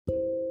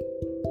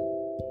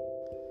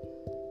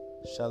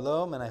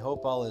Shalom, and I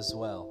hope all is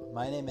well.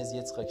 My name is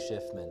Yitzchak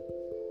Schiffman.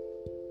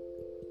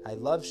 I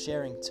love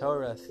sharing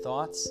Torah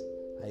thoughts,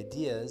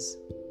 ideas,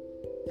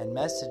 and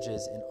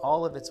messages in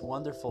all of its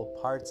wonderful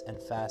parts and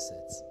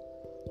facets.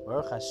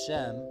 Baruch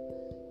Hashem,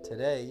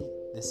 today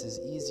this is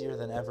easier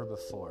than ever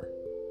before.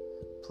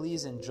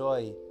 Please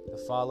enjoy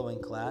the following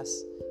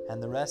class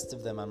and the rest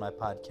of them on my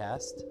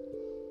podcast,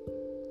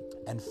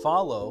 and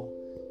follow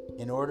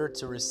in order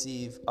to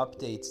receive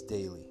updates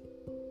daily.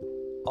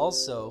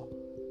 Also,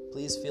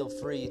 please feel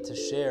free to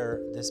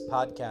share this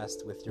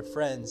podcast with your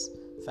friends,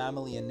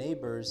 family, and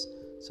neighbors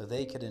so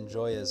they could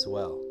enjoy as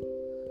well.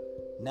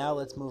 Now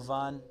let's move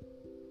on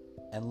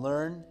and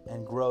learn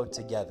and grow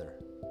together.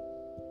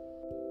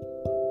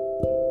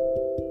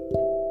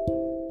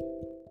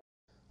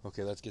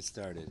 Okay, let's get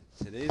started.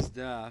 Today's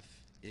daf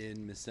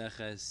in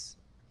Meseches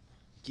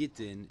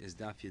Gittin is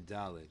daf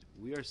Yadalid.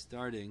 We are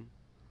starting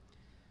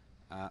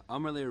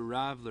Amar le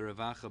Rav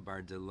l'Ravacha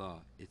bar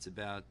Dela. It's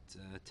about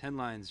 10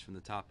 lines from the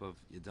top of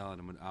Yadalid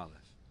Amud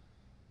Aleph.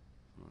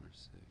 4,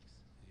 6,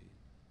 8.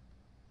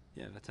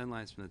 Yeah, about 10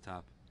 lines from the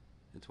top,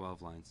 and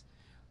 12 lines.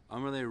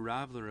 Amar le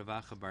Rav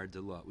l'Ravacha bar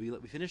Dela. We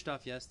finished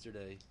off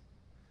yesterday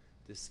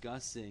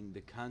discussing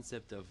the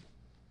concept of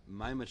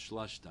maamad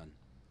shlashtan.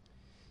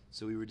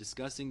 So we were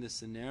discussing the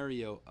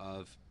scenario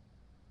of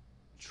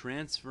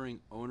transferring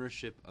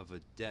ownership of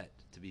a debt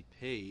to be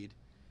paid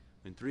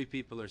when three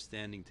people are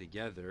standing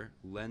together,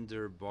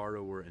 lender,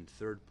 borrower, and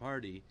third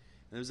party.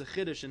 And there's a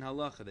chiddush in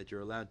halacha that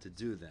you're allowed to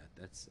do that.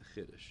 That's a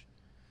chiddush.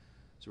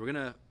 So we're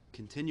going to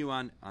continue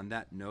on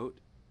that note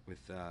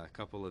with a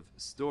couple of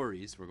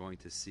stories we're going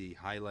to see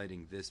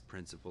highlighting this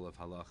principle of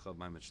halacha of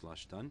maamad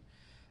shlashtan.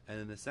 And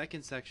then the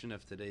second section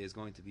of today is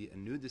going to be a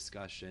new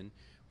discussion,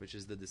 which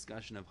is the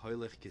discussion of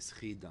holech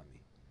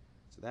dami.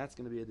 So that's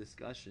going to be a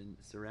discussion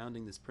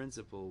surrounding this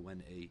principle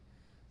when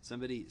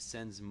somebody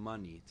sends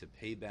money to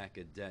pay back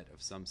a debt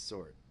of some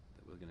sort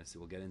that we're going to see.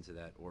 We'll get into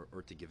that, or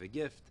to give a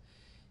gift.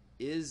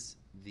 Is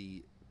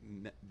the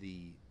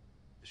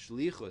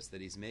shlichus that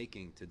he's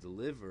making to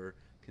deliver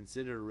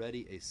considered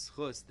already a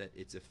schus that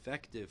it's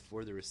effective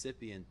for the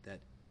recipient, that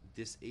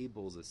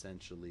disables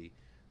essentially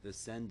the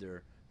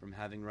sender from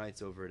having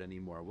rights over it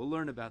anymore? We'll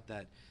learn about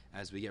that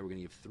as we get. We're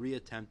going to give three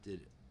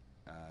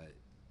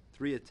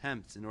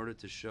attempts in order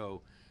to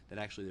show that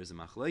actually there's a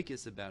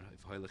machlokes about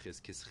if holech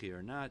is kischi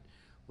or not.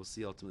 We'll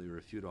see ultimately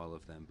refute all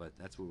of them, but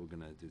that's what we're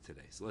going to do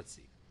today. So let's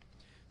see.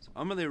 So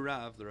Amar le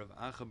Rav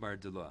l'Ravacha bar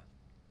Dela.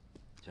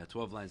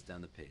 12 lines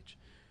down the page.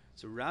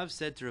 So Rav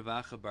said to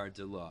Ravacha bar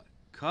Dela,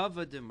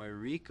 Kava de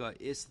Marika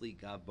isli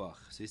gabach.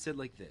 So he said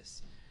like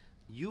this: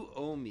 you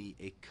owe me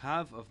a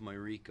kav of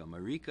Marika.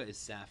 Marika is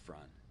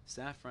saffron.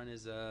 Saffron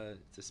is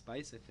it's a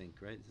spice, I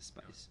think, right? It's a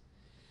spice.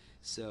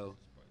 So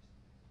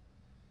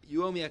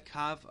you owe me a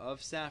kav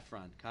of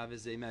saffron. Kav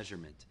is a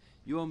measurement.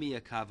 You owe me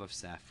a kav of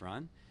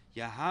saffron.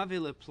 Yahave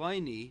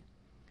leplaini,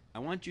 I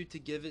want you to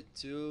give it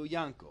to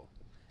Yankel.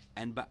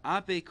 And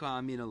ba'ape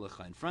ka'amina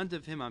lecha. In front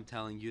of him, I'm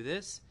telling you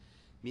this.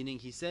 Meaning,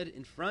 he said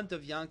in front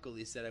of Yankel,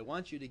 he said, I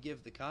want you to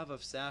give the kav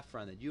of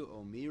saffron that you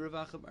owe me,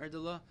 Ravacha bar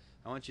Dela.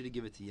 I want you to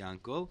give it to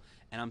Yankel.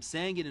 And I'm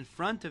saying it in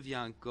front of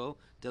Yankel,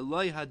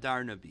 deloi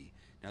hadar nabi.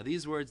 Now,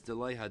 these words,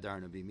 deloi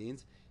hadar nabi,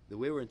 means, the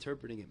way we're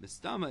interpreting it,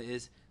 mistama,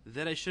 is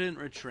that I shouldn't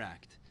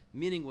retract.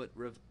 Meaning, what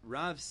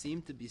Rav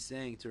seemed to be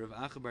saying to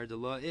Ravacha bar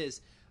Dela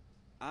is,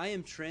 I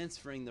am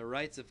transferring the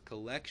rights of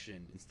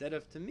collection. Instead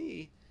of to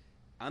me,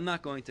 I'm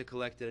not going to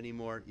collect it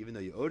anymore, even though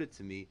you owed it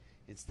to me.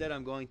 Instead,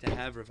 I'm going to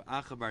have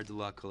Ravacha bar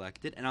Dela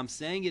collect it, and I'm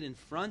saying it in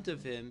front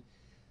of him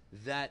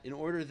that in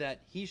order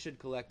that he should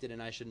collect it and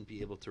I shouldn't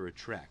be able to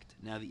retract.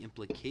 Now, the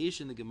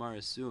implication the Gemara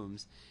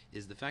assumes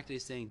is the fact that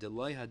he's saying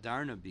deloi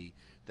hadar nabi,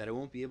 that I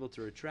won't be able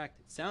to retract.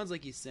 It sounds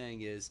like he's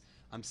saying is,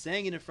 I'm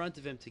saying it in front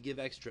of him to give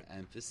extra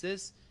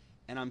emphasis,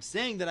 and I'm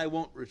saying that I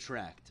won't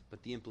retract.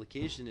 But the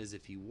implication is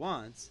if he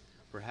wants,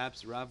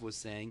 perhaps Rav was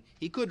saying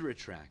he could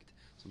retract.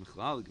 So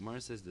Michlal, Gemara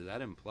says, does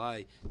that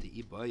imply the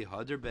Ibai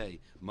Haderbei,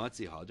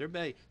 Matzi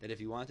Haderbei, that if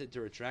he wanted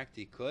to retract,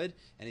 he could,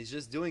 and he's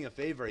just doing a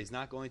favor, he's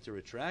not going to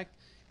retract?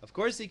 Of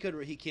course he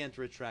can't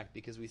retract,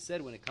 because we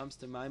said when it comes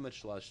to maamad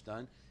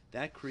shlashtan,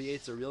 that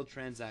creates a real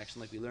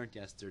transaction like we learned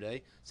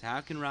yesterday. So how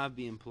can Rav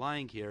be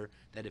implying here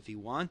that if he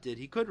wanted,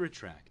 he could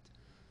retract?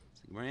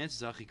 So Gemara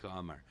answers, Achika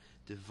Amar.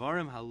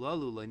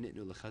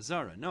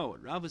 No,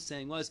 what Rav was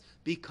saying was,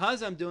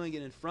 because I'm doing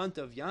it in front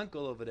of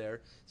Yankel over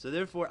there, so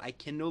therefore I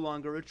can no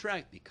longer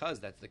retract, because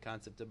that's the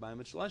concept of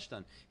maamad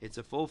shlashtan. It's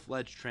a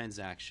full-fledged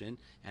transaction,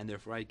 and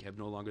therefore I have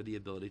no longer the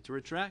ability to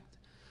retract.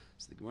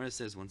 So the Gemara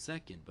says, one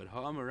second, but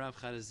ha'amar Rav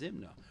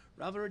chadazimna.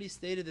 Rav already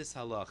stated this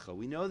halacha.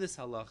 We know this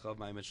halacha of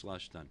maamad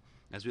shlashtan,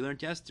 as we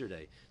learned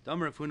yesterday.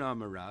 Damar Rav Huna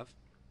Amar Rav.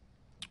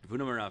 Rav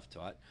Huna Amar Rav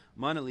taught,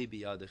 Manali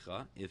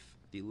biyadecha, if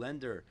the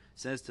lender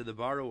says to the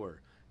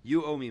borrower,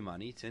 You owe me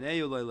money.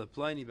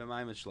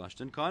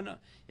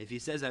 If he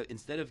says,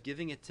 instead of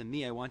giving it to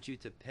me, I want you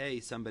to pay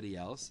somebody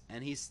else,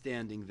 and he's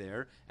standing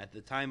there at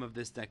the time of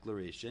this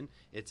declaration,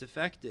 it's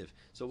effective.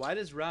 So why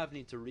does Rav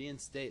need to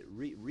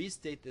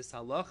restate this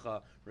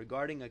halacha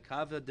regarding a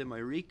kava de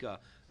marika,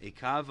 a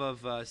kava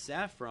of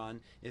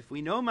saffron, if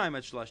we know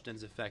maamad shlashtan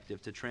is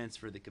effective to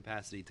transfer the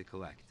capacity to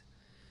collect?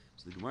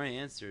 So the Gemara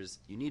answers,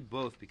 you need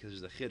both because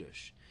there's a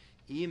chiddush.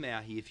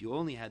 If you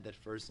only had that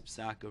first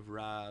psak of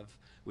Rav,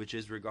 which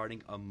is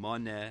regarding a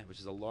moneh, which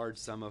is a large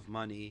sum of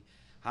money,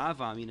 I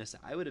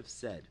would have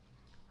said,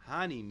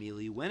 Hani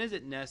Mili, when is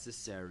it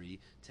necessary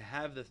to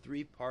have the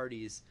three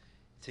parties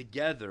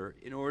together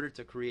in order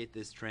to create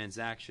this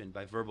transaction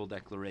by verbal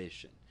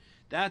declaration?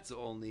 That's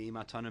only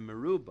matana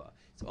meruba.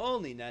 It's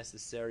only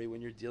necessary when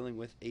you're dealing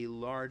with a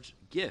large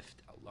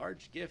gift, a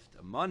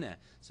moneh.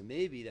 So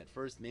maybe that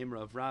first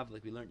memra of Rav,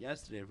 like we learned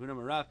yesterday,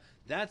 Rav,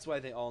 that's why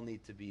they all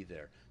need to be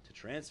there. To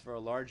transfer a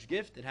large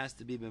gift, it has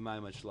to be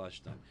b'maamad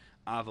shlashtan.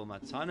 Aval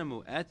matana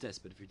mu'etes,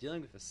 but if you're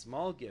dealing with a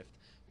small gift,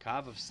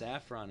 kav of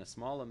saffron, a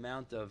small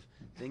amount of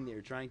thing that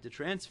you're trying to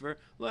transfer,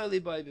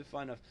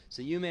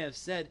 so you may have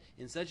said,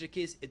 in such a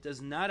case, it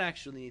does not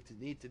actually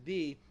need to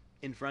be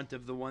in front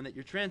of the one that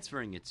you're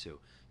transferring it to.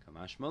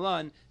 Kamash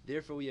Malan,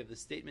 therefore we have the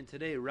statement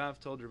today, Rav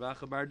told Rav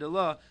Acha bar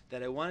Dela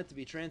that I want it to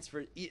be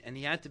transferred, and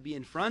he had to be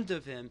in front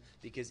of him,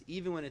 because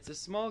even when it's a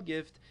small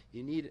gift,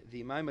 you need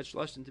the maamad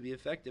shlashtan to be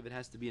effective, it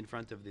has to be in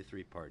front of the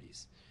three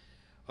parties.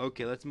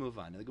 Okay, let's move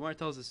on. The Gemara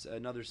tells us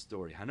another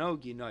story. Hano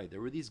Ginoi,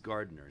 there were these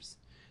gardeners.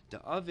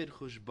 Da'avid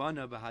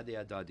chushbana b'hadei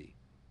adadi.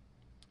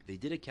 They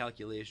did a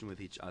calculation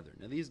with each other.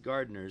 Now these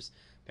gardeners,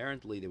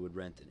 apparently they would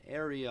rent an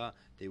area,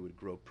 they would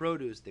grow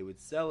produce, they would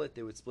sell it,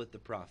 they would split the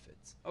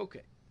profits.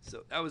 Okay,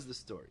 so that was the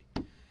story.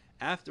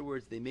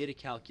 Afterwards, they made a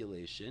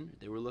calculation.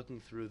 They were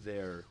looking through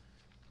their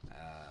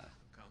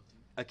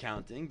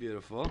accounting,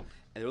 beautiful.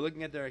 And they were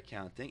looking at their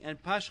accounting.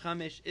 And Pash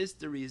Chamesh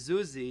Isteri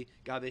Zuzi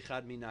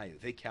Gabechad Minayu.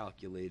 They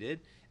calculated,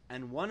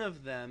 and one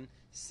of them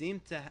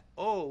seemed to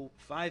owe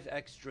 5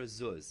 extra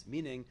zuz,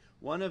 meaning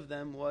one of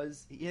them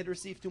he had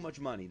received too much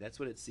money. That's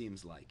what it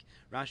seems like.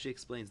 Rashi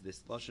explains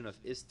this. Lashon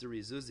of Isteri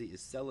Zuzi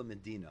is Sela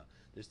Medina.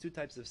 There's 2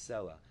 types of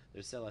Sela.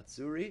 There's Sela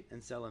Tzuri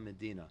and Sela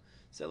Medina.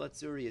 Sela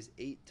Tzuri is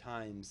 8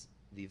 times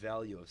the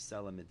value of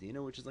Sela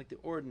Medina, which is like the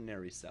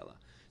ordinary Sela.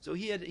 So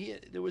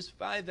there was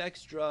 5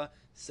 extra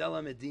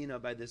Sela Medina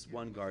by this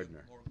one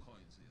gardener. More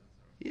coins,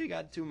 He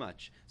got too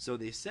much. So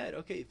they said,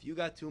 okay, if you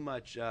got too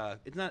much,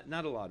 it's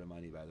not a lot of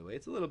money, by the way.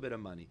 It's a little bit of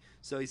money.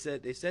 So they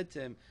said to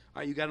him,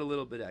 all right, you got a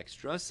little bit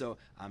extra. So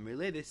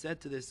Amrile, they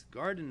said to this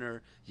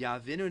gardener,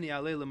 Yavinu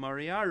ni'ale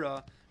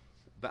l'mariara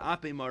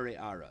ba'ape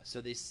mariara.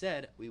 So they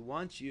said, we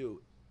want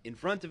you in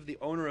front of the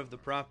owner of the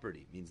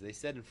property. Means they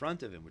said in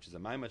front of him, which is a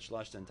maamad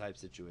shlashtan type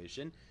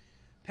situation.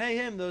 Pay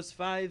him those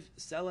 5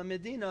 Sela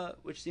Medina,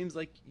 which seems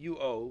like you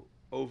owe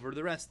over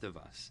the rest of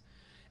us.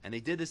 And they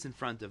did this in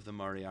front of the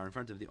Mariar, in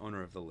front of the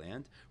owner of the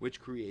land,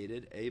 which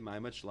created a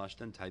maamad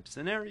shlashtan type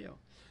scenario.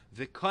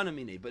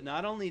 V'konomine, but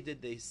not only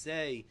did they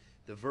say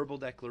the verbal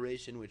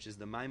declaration, which is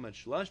the maamad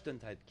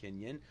shlashtan type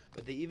kinyan,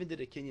 but they even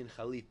did a kinyan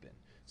chalipin.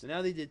 So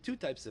now they did 2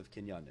 types of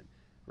kinyanim.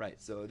 Right,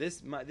 so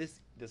this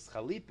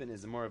chalipin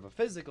is more of a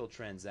physical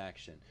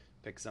transaction.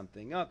 Pick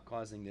something up,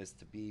 causing this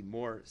to be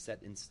more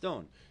set in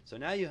stone. So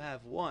now you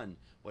have one.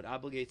 What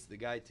obligates the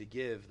guy to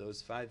give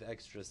those 5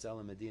 extra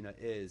Sela Medina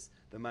is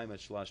the maamad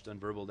shlashtan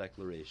verbal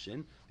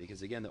declaration,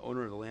 because again, the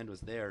owner of the land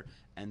was there,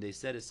 and they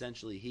said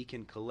essentially he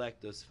can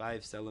collect those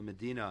 5 Sela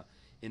Medina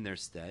in their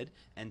stead.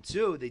 And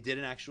 2, they did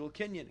an actual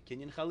kinyan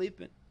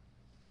chalipin.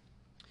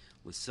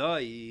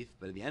 L'saif,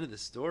 but at the end of the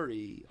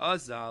story,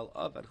 Azal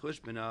avad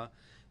chushbana.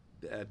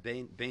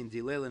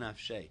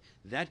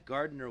 That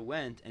gardener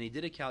went and he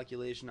did a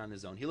calculation on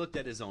his own. He looked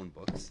at his own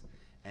books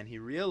and he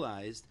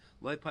realized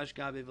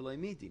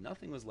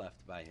nothing was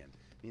left by him.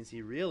 Means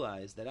he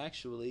realized that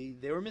actually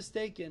they were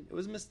mistaken. It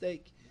was a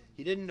mistake.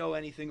 He didn't know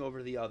anything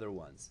over the other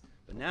ones.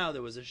 But now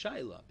there was a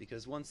shaila,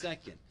 because 1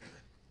 second.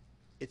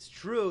 It's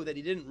true that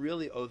he didn't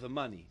really owe the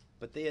money,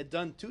 but they had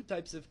done 2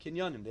 types of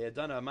kinyanim. They had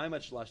done a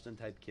maamad shlashtan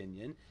type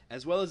kinyan,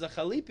 as well as a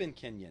chalipin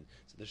kinyan.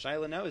 So the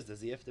shaila now is,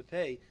 does he have to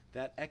pay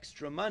that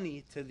extra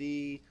money to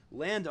the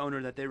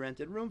landowner that they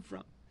rented room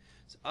from?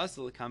 So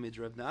Asal Kamid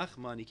Rav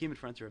Nachman, he came in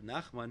front of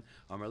Rav Nachman.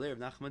 Amarle,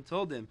 Rav Nachman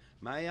told him,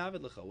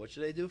 what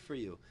should I do for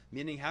you?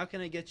 Meaning, how can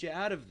I get you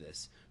out of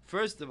this?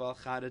 First of all,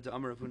 Chada to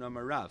Amar Rav Huna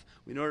Marav.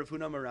 We know Rav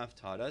Huna Marav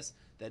taught us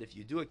that if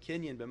you do a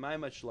kinyan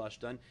b'maamad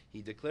shlashtan,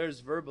 he declares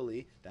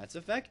verbally, that's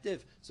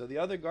effective. So the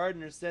other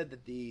gardener said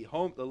that the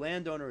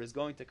landowner is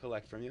going to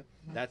collect from you.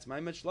 That's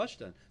maamad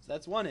shlashtan. So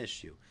that's one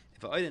issue.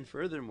 If I didn't,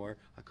 furthermore,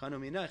 hakanu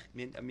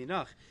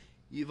minach,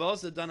 you've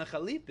also done a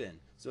chalipin.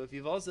 So if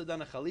you've also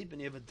done a chalipin,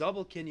 you have a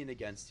double kinyan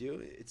against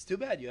you. It's too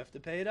bad. You have to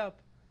pay it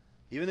up,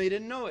 even though you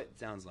didn't know it. It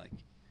sounds like.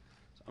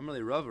 So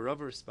Amrli Rav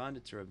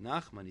responded to Rav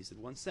Nachman. He said,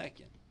 1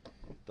 second.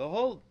 The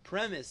whole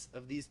premise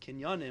of these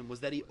kinyanim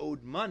was that he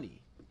owed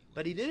money,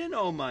 but he didn't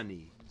owe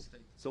money.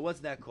 So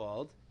what's that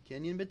called?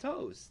 Kinyan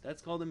betos.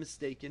 That's called a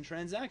mistaken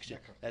transaction.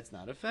 That's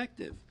not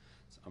effective.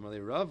 So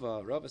Amalei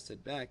Rava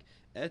said back,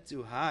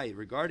 Etu hai,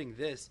 regarding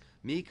this,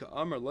 Mika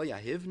Amar lo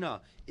yahivna,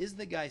 is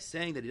the guy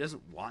saying that he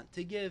doesn't want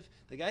to give?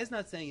 The guy's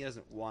not saying he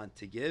doesn't want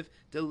to give.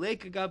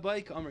 Deleka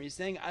gabayka Amar, he's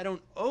saying, I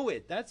don't owe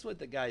it. That's what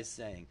the guy's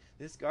saying.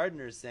 This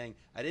gardener is saying,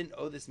 I didn't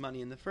owe this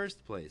money in the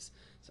first place.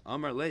 So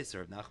Amar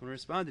Leiser, Nachman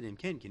responded him,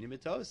 Ken kinyan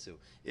betosu.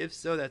 If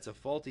so, that's a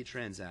faulty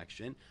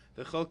transaction.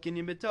 V'chol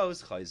kinyan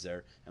betos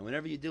chayzer. And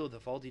whenever you deal with a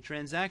faulty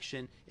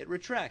transaction, it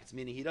retracts,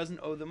 meaning he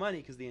doesn't owe the money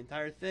because the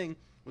entire thing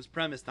was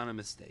premised on a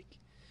mistake.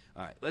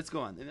 All right, let's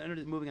go on.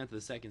 And moving on to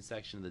the second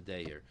section of the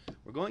day here.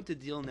 We're going to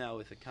deal now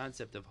with the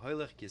concept of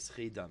holech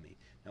kischi dami.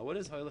 Now, what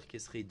is holech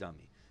kischi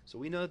dami? So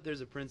we know that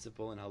there's a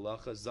principle in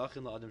halacha,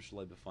 zachin la'adam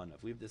shalai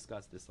b'fanav. We've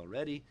discussed this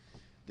already.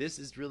 This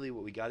is really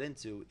what we got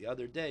into the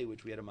other day,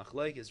 which we had a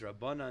machlek, is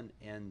Rabbanan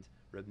and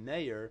Reb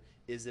Meir.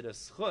 Is it a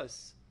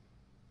schus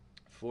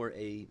for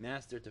a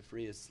master to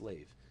free a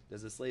slave?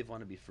 Does the slave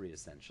want to be free,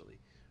 essentially?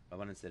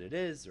 Rabbanan said it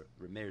is, or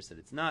Reb Meir said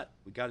it's not.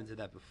 We got into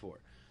that before.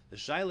 The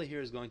shaila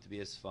here is going to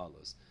be as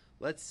follows.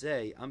 Let's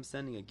say I'm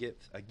sending a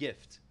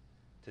gift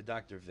to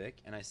Dr. Vic,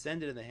 and I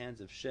send it in the hands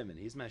of Shimon.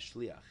 He's my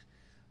shliach.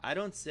 I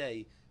don't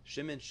say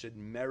Shimon should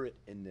merit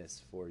in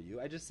this for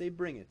you. I just say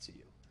bring it to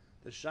you.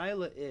 The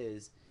shaila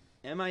is,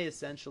 am I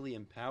essentially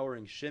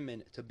empowering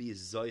Shimon to be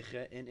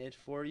zoiche in it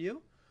for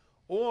you?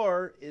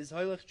 Or is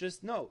holech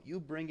just, no,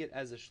 you bring it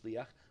as a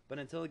shliach, but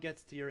until it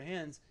gets to your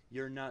hands,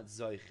 you're not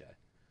zoiche.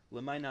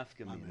 Lemay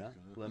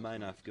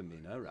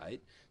nafkamina,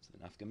 right? So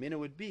the nafkamina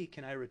would be,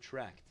 can I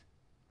retract?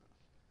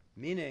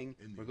 Meaning,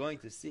 we're going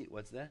to see,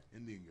 what's that?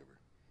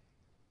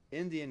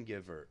 Indian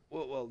giver.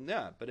 Well,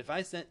 yeah, but if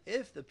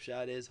the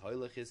pshat is,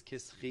 holech is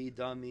kischi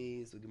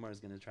damis, the Gemara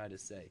is going to try to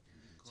say.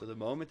 So the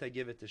moment I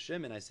give it to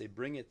Shimon, I say,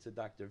 bring it to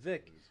Dr.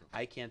 Vic,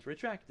 I can't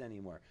retract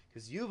anymore.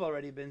 Because you've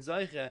already been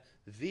zoiche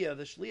via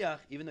the shliach,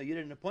 even though you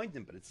didn't appoint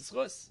him, but it's a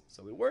schus,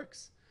 so it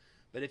works.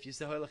 But if you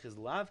say holech is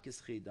lav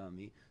kischi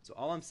dami, so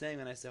all I'm saying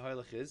when I say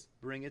holech is,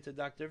 bring it to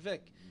Dr.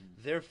 Vic.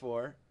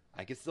 Therefore,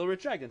 I can still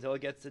retract until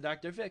it gets to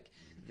Dr. Vic.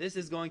 This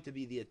is going to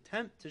be the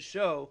attempt to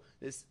show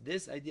this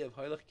idea of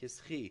holech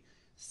kischi,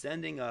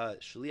 sending a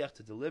shliach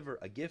to deliver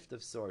a gift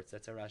of sorts.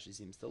 That's how Rashi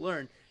seems to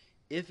learn.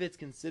 If it's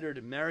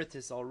considered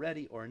meritus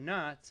already or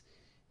not,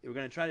 we're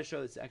going to try to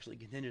show it's actually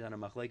contingent on a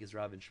machlekes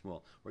Rav and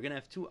Shmuel. We're going to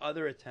have two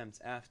other attempts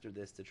after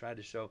this to try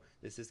to show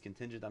this is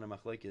contingent on a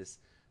machlekes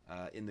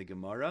in the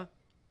Gemara,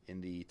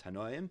 in the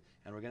Tanoim,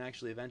 and we're going to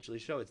actually eventually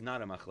show it's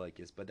not a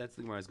machlekes, but that's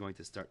the Gemara is going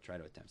to try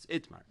to attempt.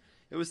 Itmar.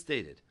 It was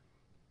stated,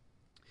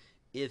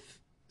 if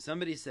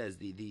somebody says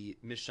the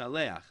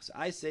mishaleach, so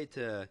I say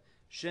to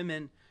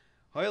Shimon,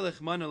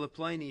 holech mana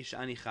leploini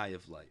sh'ani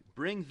chayav lai,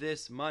 bring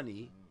this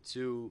money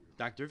to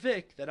Dr.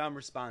 Vic that I'm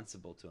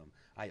responsible to him.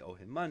 I owe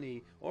him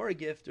money or a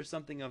gift or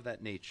something of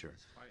that nature.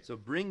 So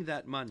bring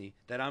that money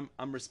that I'm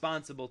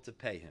responsible to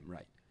pay him,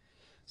 right?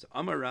 So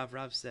Amar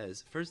Rav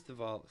says, first of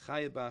all,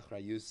 chayabach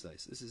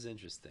rayusais. This is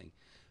interesting.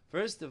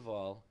 First of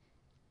all,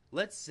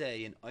 let's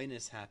say an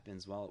oinus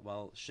happens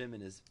while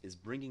Shimon is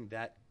bringing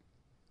that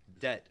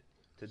debt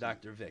to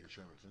Dr. Vic.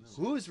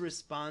 Who's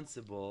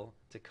responsible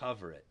to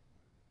cover it?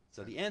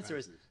 So the answer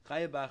is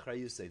chayabach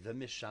rayusai. The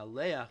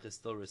mishaleach is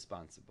still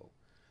responsible.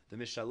 The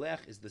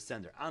mishaleach is the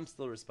sender. I'm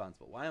still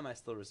responsible. Why am I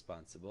still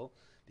responsible?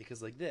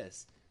 Because like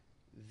this,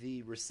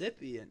 the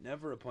recipient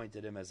never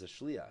appointed him as a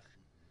shliach.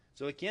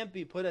 So it can't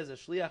be put as a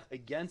shliach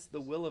against the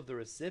will of the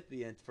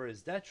recipient for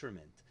his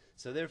detriment.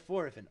 So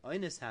therefore, if an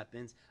oinus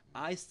happens,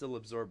 I still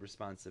absorb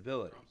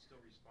responsibility. I'm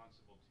still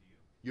responsible to you.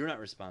 You're not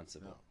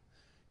responsible. No.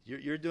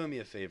 You're doing me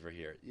a favor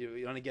here.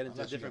 You want to get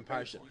into a different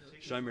parsha.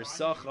 Shomer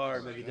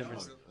Sachar, maybe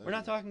different. We're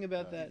not talking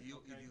about that.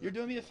 You're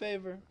doing me a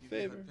favor.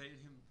 Favor.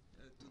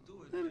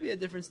 That would be a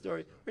different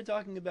story. We're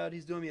talking about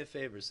he's doing me a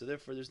favor, so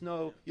therefore you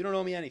don't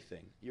owe me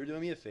anything. You're doing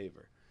me a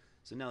favor.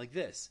 So now like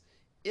this,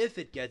 if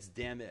it gets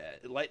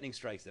lightning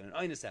strikes and an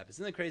oinus happens,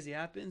 something crazy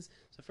happens,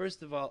 so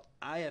first of all,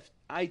 I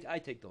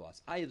take the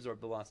loss. I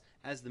absorb the loss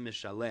as the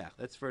mishaleach.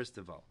 That's first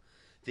of all.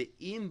 The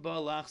im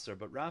balachsar,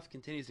 but Rav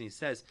continues and he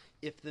says,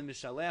 if the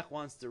mishaleach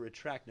wants to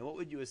retract, now what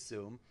would you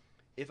assume?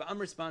 If I'm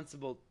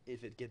responsible,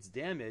 if it gets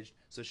damaged,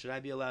 so should I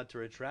be allowed to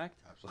retract?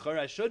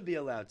 Absolutely. I should be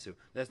allowed to.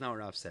 That's not what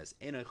Rav says.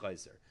 Einay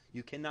chayzer.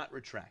 You cannot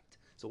retract.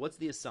 So what's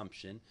the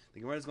assumption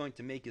the Gemara is going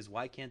to make is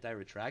why can't I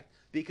retract?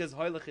 Because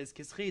holech is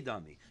kischi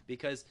dami.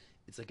 Because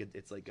it's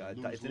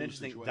an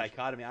interesting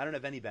dichotomy. I don't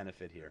have any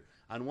benefit here.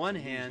 On one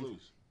hand,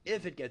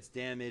 if it gets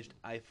damaged,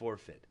 I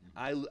forfeit.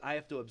 I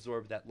have to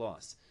absorb that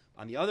loss.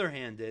 On the other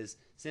hand is,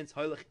 since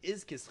holech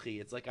is kischi,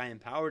 it's like I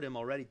empowered him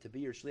already to be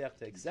your shliach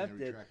to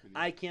accept it.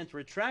 I can't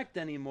retract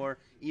anymore,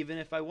 even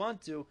if I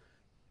want to,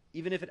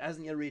 even if it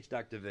hasn't yet reached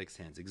Dr. Vic's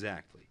hands.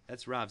 Exactly.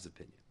 That's Rav's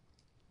opinion.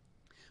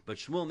 But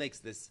Shmuel makes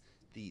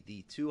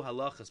the two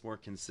halachas more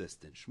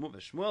consistent.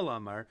 Shmuel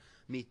Amar,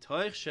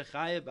 mitoich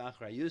shechayev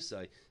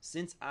achrayusai,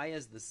 since I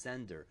as the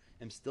sender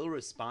am still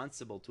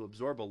responsible to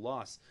absorb a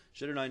loss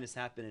should an oinus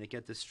happen and it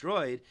get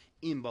destroyed,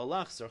 im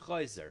balachs or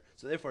chayzer.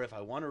 So therefore, if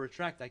I want to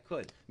retract, I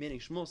could. Meaning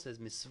Shmuel says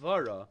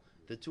misvara,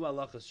 the two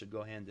halachas should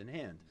go hand in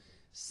hand.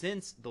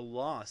 Since the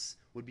loss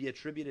would be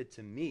attributed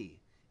to me,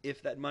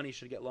 if that money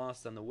should get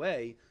lost on the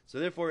way. So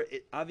therefore,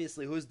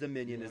 obviously, whose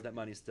dominion is that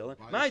money still in?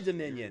 My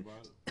dominion.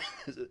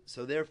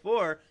 So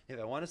therefore, if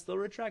I want to still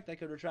retract, I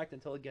could retract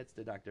until it gets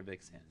to Dr.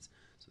 Vic's hands.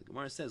 So the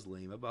Gemara says,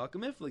 Lema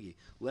b'hakam iflagi.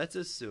 Let's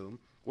assume,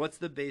 what's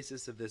the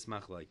basis of this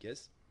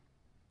machlokes?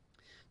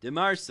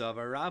 Demar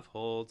Savar Rav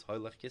holds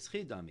holech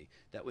kischidami,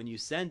 that when I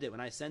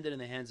send it in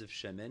the hands of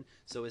Shemin,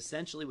 so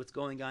essentially what's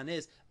going on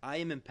is I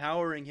am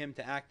empowering him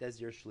to act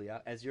as your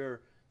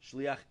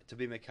shliach to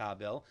be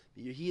mekabel.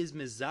 He is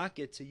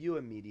mizaket to you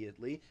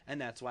immediately, and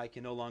that's why I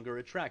can no longer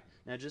retract.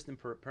 Now, just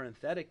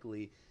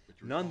parenthetically,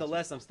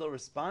 nonetheless, I'm still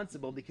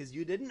responsible because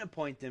you didn't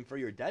appoint him for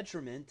your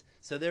detriment.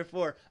 So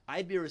therefore,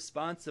 I'd be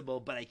responsible,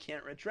 but I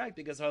can't retract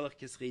because holech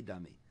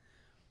kischidami.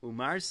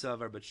 Umar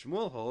Savar, but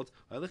Shmuel holds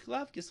holech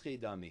lav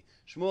kischidami.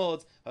 Shmuel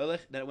holds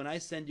holech that when I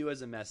send you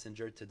as a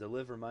messenger to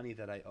deliver money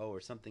that I owe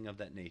or something of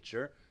that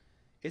nature,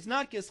 it's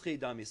not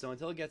kischidami. So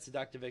until it gets to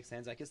Dr. Vic's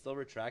hands, I can still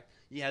retract.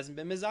 He hasn't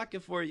been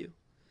mizakeh for you.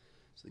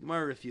 So the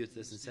Gemara refutes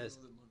this and says,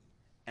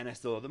 and I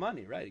still owe the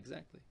money, right?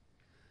 Exactly.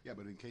 Yeah,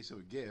 but in case of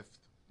a gift,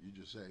 you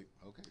just say,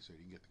 okay, so you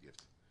can get the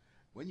gift.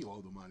 When you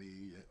owe the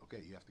money,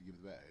 okay, you have to give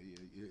it back.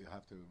 You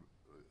have to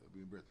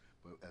reimburse.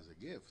 But as a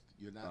gift,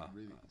 you're not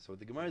really. So what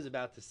the Gemara is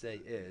about to say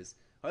is,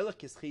 holech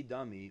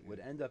kischidami would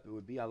end up, it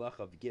would be halach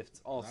of gifts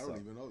also. I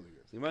don't even know the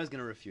gift. So the Gemara is going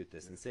to refute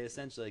this and say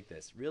essentially like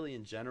this. Really,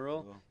 in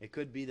general, it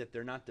could be that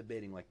they're not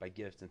debating like by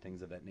gifts and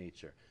things of that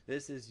nature.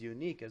 This is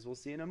unique, as we'll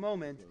see in a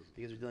moment,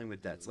 because we're dealing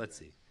with debts. Let's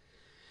see.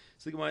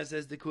 So the Gemara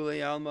says,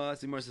 Dekulei alma.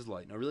 So the Gemara says,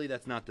 light. No, really,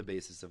 that's not the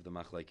basis of the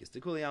machlekes.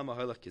 Dekulei alma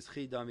holech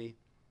kischidami.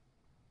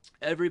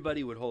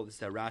 Everybody would hold, this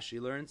is how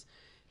Rashi learns,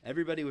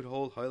 everybody would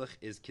hold holech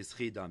is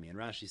kischidami. And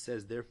Rashi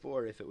says,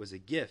 therefore, if it was a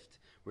gift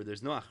where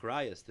there's no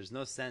achrayas, there's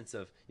no sense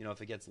of,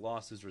 if it gets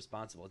lost, who's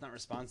responsible? It's not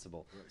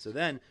responsible. Right. So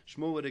then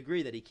Shmuel would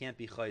agree that he can't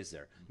be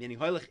chayzer. Meaning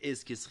holech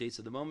is kischi.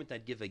 So the moment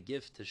I'd give a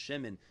gift to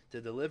Shimon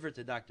to deliver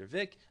to Dr.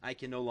 Vic, I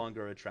can no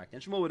longer retract.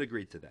 And Shmuel would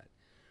agree to that.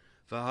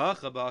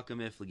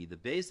 The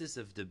basis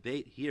of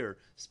debate here,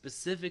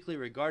 specifically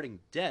regarding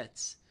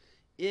debts,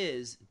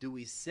 is, do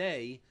we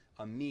say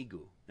a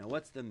migu? Now,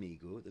 what's the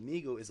migu? The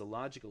migu is a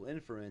logical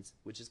inference,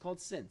 which is called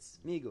since.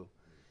 Migu.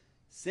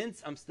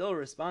 Since I'm still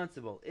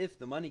responsible, if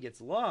the money gets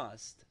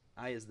lost,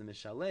 I as the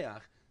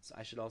mishaleach, so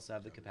I should also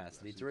have the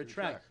capacity to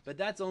retract. But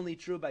that's only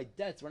true by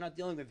debts. We're not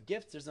dealing with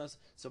gifts.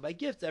 So by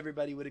gifts,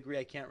 everybody would agree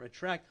I can't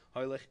retract.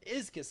 Holech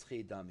is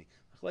kischei dami.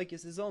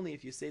 Machlekes is only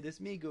if you say this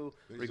migu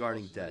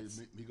regarding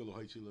debts.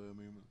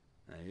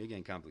 You're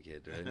getting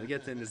complicated, right? We'll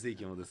get to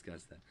Ezekiel and we'll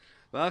discuss that.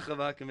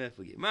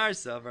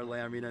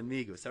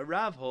 So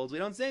Rav holds we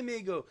don't say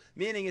migu,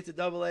 meaning it's a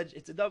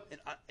double-edged.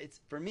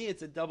 For me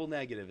it's a double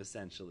negative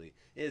essentially.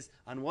 Is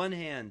on one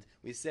hand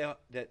we say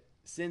that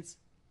since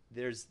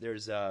there's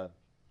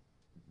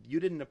you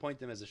didn't appoint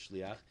them as a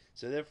shliach,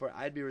 so therefore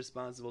I'd be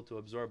responsible to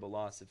absorb a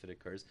loss if it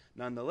occurs.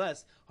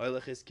 Nonetheless,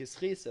 holech is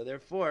kischi, so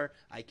therefore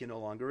I can no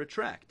longer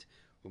retract.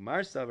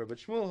 Umar Savar, but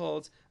Shmuel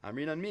holds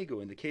Amrin on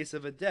Migu. In the case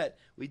of a debt,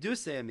 we do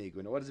say a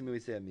Migu. Now, what does it mean we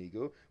say a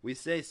Migu? We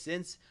say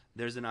since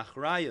there's an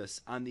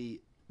achrayus on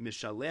the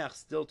Mishaleach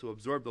still to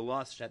absorb the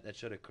loss that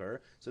should occur,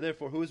 so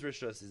therefore whose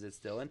rishus is it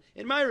still in?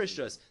 In my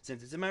rishus.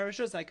 Since it's in my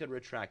rishus, I could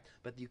retract.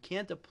 But you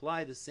can't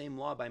apply the same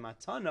law by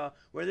matana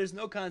where there's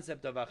no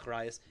concept of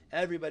achrayus.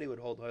 Everybody would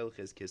hold holech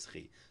is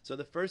kischi. So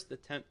the first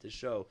attempt to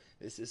show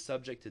this is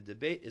subject to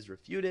debate is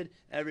refuted.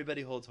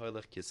 Everybody holds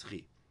holech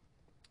kischi.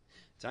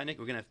 Tanya,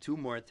 we're going to have two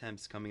more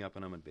attempts coming up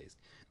on Amud Beis.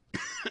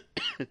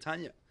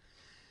 Tanya.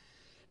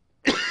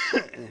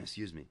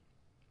 Excuse me.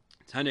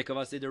 Tanya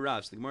Kavase de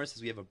Rav. So the Gemara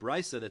says we have a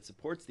brisa that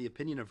supports the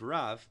opinion of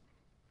Rav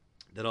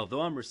that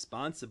although I'm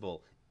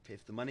responsible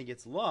if the money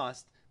gets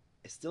lost,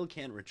 I still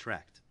can't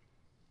retract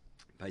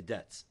by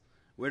debts.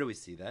 Where do we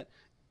see that?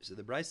 So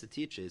the brisa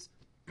teaches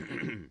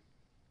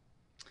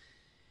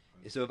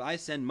so if I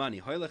send money,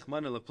 holech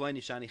mana leploini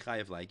shani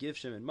chayev la, I give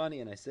Shimon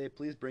money and I say,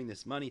 please bring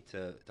this money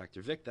to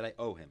Dr. Vic that I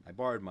owe him. I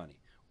borrowed money.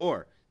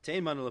 Or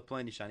tein mana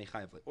leploini shani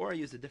chayev la. Or I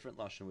use a different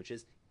lashon, which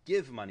is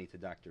give money to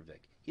Dr.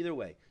 Vic. Either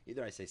way,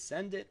 either I say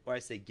send it or I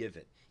say give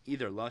it.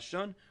 Either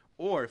lashon,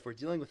 or if we're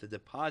dealing with a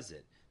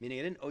deposit, meaning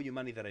I didn't owe you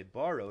money that I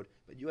borrowed,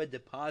 but you had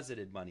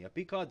deposited money, a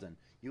pikadon.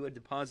 You had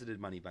deposited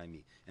money by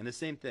me. And the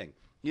same thing.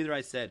 Either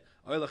I said,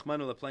 that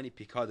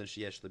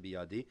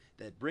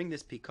bring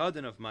this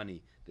pikadon of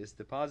money, this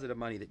deposit of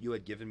money that you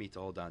had given me to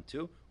hold on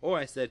to, or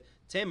I said,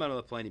 I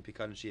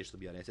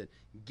said,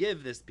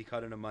 give this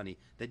pikadon of money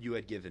that you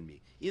had given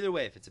me. Either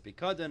way, if it's a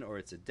pikadon or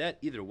it's a debt,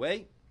 either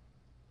way,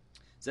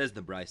 says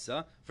the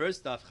brisa,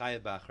 first off,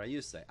 chayev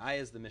b'achrayusay. I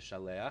as the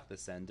mishaleach, the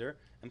sender,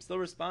 am still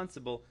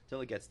responsible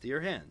till it gets to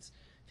your hands.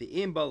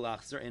 The im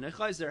balachzer in a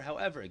chayzer,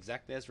 however,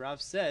 exactly as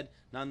Rav said,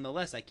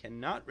 nonetheless, I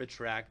cannot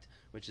retract,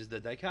 which is the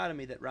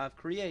dichotomy that Rav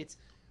creates,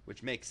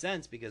 which makes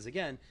sense because,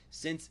 again,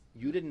 since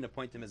you didn't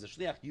appoint him as a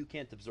shliach, you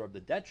can't absorb the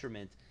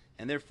detriment,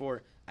 and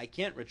therefore I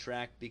can't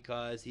retract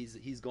because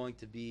he's going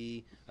to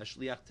be a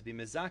shliach to be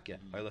mezakeh,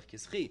 holech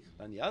kischi.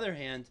 But on the other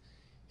hand,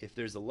 if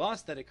there's a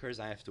loss that occurs,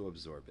 I have to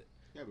absorb it.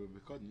 Yeah, but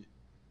because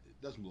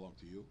it doesn't belong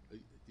to you,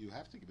 you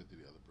have to give it to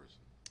the other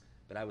person.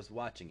 but I was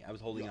watching. I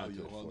was holding on to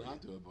you it. hold for on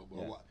you. to it, but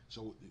Yeah.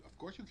 so of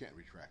course you can't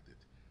retract it.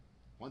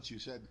 Once you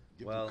said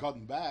give Well- the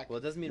cotton back, Well,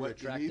 it doesn't mean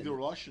retract. In either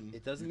Russian,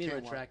 It doesn't you mean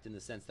can't retract in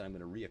the sense that I'm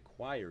going to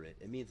reacquire it.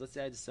 It means, let's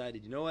say I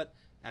decided, you know what?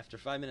 After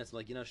 5 minutes, I'm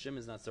like,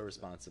 Shimon's not so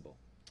responsible.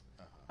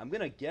 I'm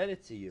going to get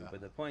it to you,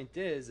 but the point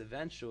is,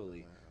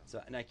 eventually,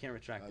 and I can't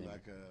retract it.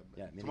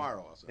 like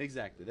tomorrow also.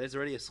 Exactly. There's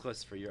already a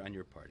schus on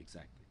your part.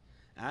 Exactly.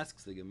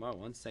 Asks the Gemara,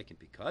 1 second,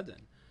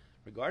 Pikadon.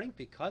 Regarding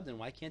Pikadon,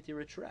 why can't he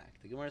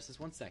retract? The Gemara says,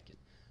 1 second.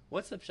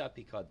 What's the pshat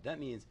Pikadon? That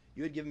means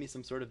you had given me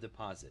some sort of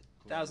deposit.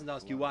 $1,000.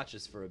 Can you watch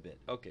this for a bit?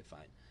 Okay,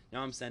 fine.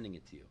 Now I'm sending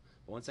it to you.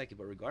 But 1 second.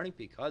 But regarding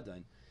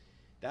Pikadon,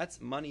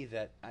 that's money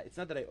that it's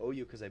not that I owe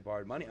you because I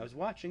borrowed money. I was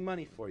watching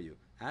money for you.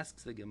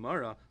 Asks the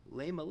Gemara,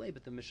 lay malay,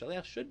 but the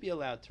mishalech should be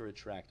allowed to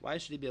retract. Why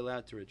should he be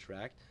allowed to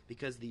retract?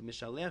 Because the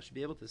mishalech should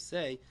be able to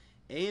say,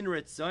 ein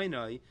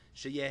retzainoi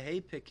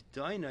sheyehei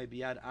pikdainoi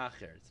biyad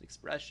acher. It's an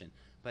expression.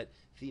 But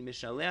the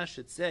mishalech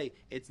should say,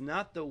 it's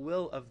not the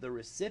will of the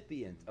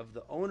recipient, of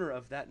the owner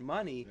of that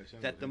money,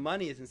 that the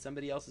money is in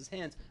somebody else's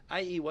hands.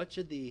 I.e., what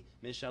should the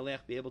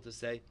mishalech be able to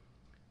say?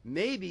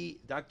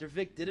 Maybe Dr.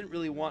 Vic didn't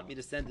really want me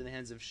to send in the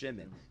hands of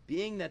Shimon.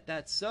 Being that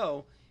that's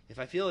so, if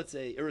I feel it's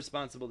a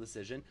irresponsible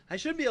decision, I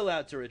should be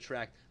allowed to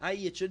retract.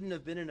 I.e., it shouldn't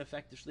have been an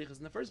effective shlichus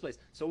in the first place.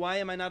 So why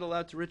am I not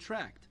allowed to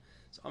retract?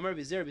 So Amar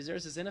Bizer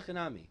says,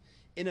 Enechanami.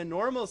 In a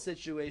normal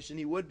situation,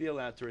 he would be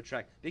allowed to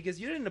retract because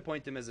you didn't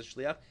appoint him as a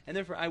shliach, and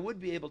therefore I would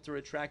be able to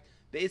retract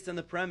based on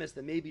the premise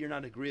that maybe you're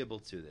not agreeable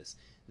to this.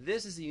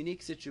 This is a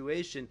unique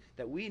situation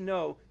that we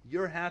know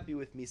you're happy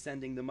with me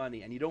sending the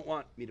money and you don't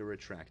want me to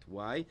retract.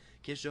 Why?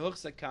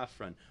 Keshehuchsa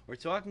kafran. We're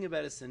talking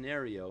about a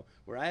scenario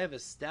where I have a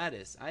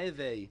status, I have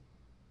a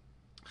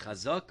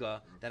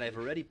chazaka that I've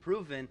already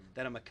proven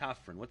that I'm a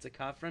kafran. What's a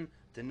kafran?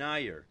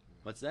 Denier.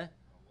 What's that?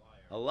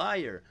 A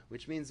liar,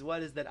 which means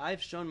what is that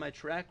I've shown my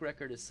track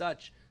record is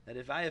such that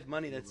if I have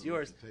money that's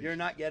yours, you're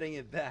not getting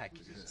it back.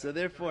 So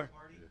therefore,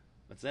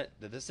 what's that?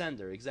 The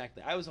sender,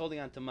 exactly. I was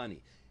holding on to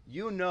money.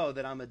 You know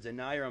that I'm a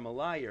denier, I'm a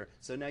liar,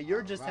 so now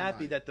you're just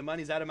happy that the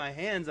money's out of my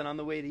hands and on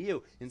the way to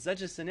you. In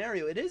such a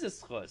scenario, it is a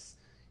schus.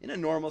 In a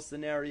normal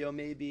scenario,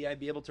 maybe I'd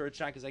be able to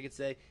retract because I could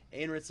say,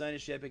 you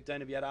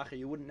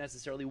wouldn't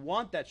necessarily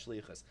want that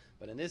shlichus.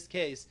 But in this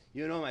case,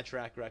 you know my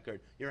track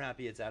record. You're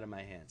happy it's out of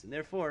my hands. And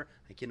therefore,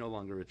 I can no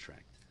longer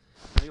retract.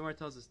 Now, Gemara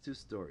tells us 2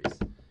 stories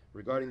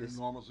regarding this. In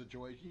a normal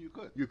situation, you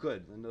could. You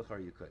could. In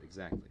Nochar, you could.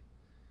 Exactly.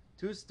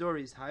 2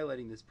 stories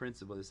highlighting this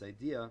principle, this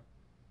idea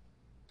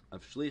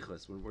of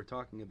shlichus when we're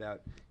talking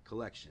about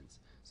collections.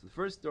 So the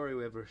first story,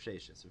 we have Rav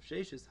Sheshes. Rav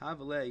Sheshes,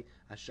 Havalei,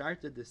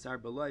 Asharta de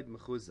Sarbaloid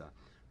Mechuzah.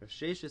 Rav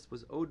Sheshes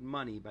was owed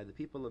money by the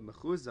people of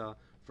Mechuzah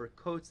for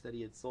coats that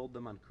he had sold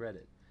them on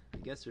credit. I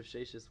guess Rav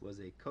Sheshes was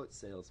a coat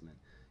salesman.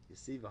 You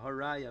see,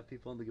 V'haraya,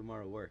 people in the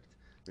Gemara worked.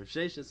 Rav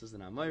Sheshes was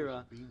an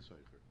Amoira.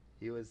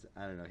 He was,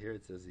 I don't know, here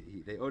it says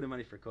they owed him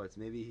money for coats.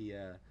 Maybe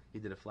he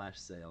did a flash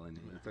sale and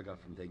he took off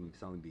from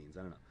selling beans.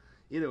 I don't know.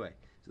 Either way,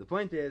 so the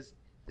point is,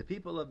 the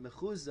people of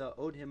Mechuzah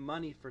owed him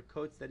money for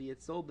coats that he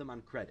had sold them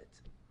on credit.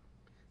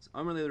 So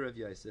Amar le Rav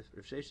Yosef,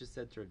 Rav Sheshes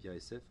said to Rav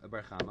Yosef,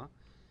 Abar Chama,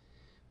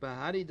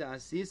 Bahari da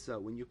Asisa,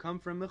 when you come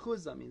from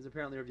Mechuzah, means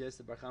apparently Rav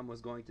Yosef Bar Chama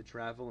was going to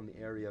travel in the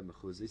area of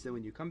Mechuzah. He said,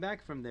 when you come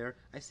back from there,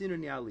 I see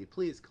Niali,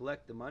 please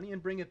collect the money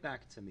and bring it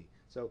back to me.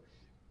 So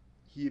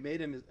he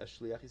made him a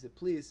shliach. He said,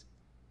 please,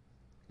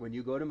 when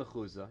you go to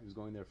Mechuzah, he was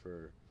going there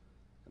for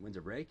a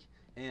winter break,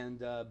 and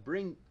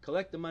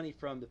collect the money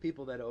from the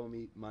people that owe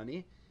me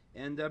money,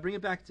 and bring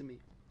it back to me.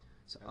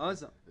 So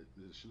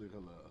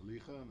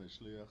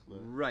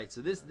right.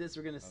 So this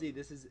we're going to see.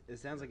 It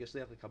sounds like a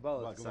shliach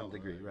Kabbalah to some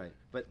degree, right?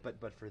 But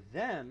for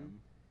them,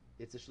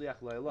 it's a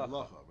shliach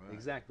lo'elacha. Right.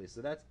 Exactly.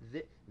 So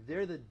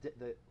they're the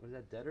what is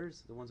that?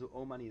 Debtors. The ones who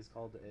owe money is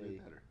called a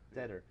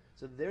debtor.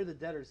 So they're the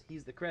debtors.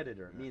 He's the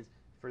creditor. It means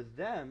for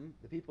them,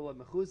 the people of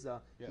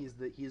Mechuzah, he's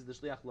the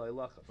shliach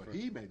lo'elacha. But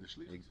he made the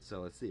shliach.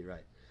 So let's see.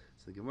 Right.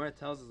 So the Gemara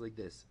tells us like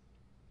this.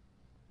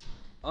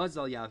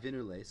 Azal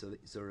Yavinule,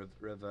 so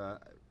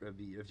Rav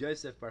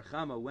Yosef Bar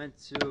Chama went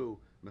to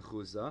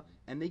Mechuzah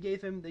and they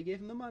gave him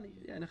the money.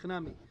 Yeah,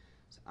 Nechanami.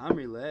 So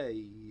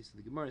Amrilei, so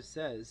the Gemara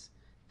says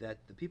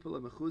that the people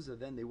of Mechuzah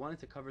then they wanted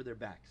to cover their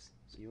backs.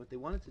 So what they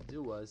wanted to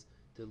do was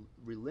to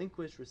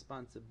relinquish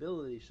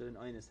responsibility should an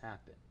oinus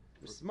happen.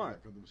 They were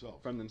smart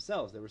from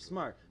themselves. They were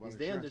smart because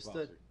they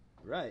understood.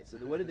 Right. So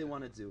what did they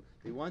want to do?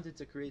 They wanted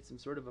to create some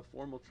sort of a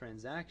formal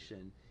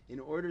transaction in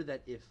order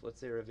that if,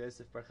 let's say, Rav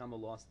Yosef Bar Chama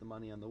lost the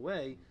money on the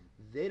way,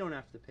 they don't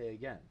have to pay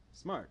again.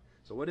 Smart.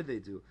 So what did they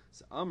do?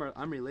 So Amri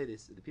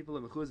Ladis, the people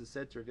of Mechuzah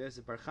said to Rav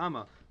Yosef Bar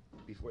Chama,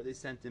 before they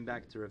sent him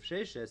back to Rav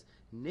Sheshes,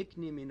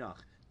 Nikni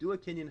Minach, do a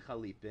kinyan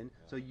chalipin,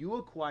 so you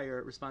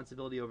acquire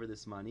responsibility over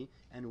this money,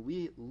 and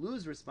we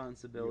lose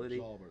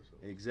responsibility.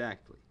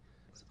 Exactly.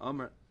 So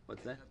Amr,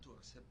 what's that? You have to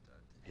accept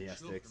that. He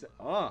has to accept.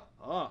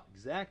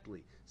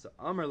 Exactly. So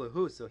Amr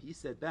Lahu. So he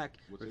said back.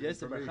 Rav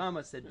Yosef Bar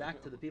Chama said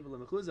back to the people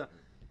of Mechuzah.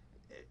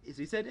 So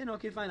he said,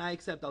 okay, fine, I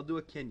accept. I'll do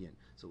a kinyan.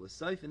 So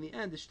L'Saif in the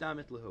end,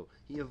 Ishtamit Lahu.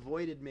 He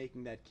avoided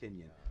making that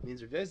kinyan.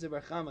 Means Rav Yosef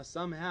Bar Chama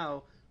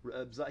somehow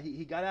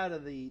he got out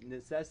of the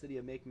necessity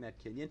of making that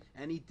kinyan,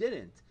 and he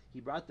didn't. He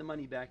brought the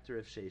money back to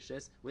Rav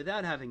Sheshes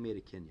without having made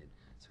a kinyan.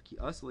 So ki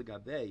asl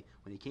gabe,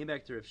 when he came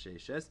back to Rav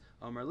Sheshes,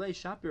 Amar le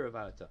shapir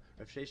avata.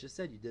 Rav Sheshes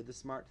said, you did the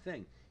smart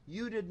thing.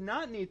 You did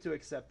not need to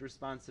accept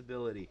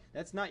responsibility.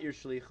 That's not your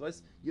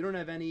shlichus. You don't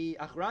have any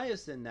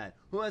achrayas in that.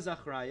 Who has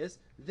achrayas?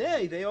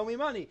 They owe me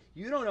money.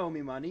 You don't owe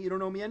me money. You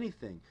don't owe me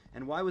anything.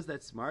 And why was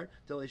that smart?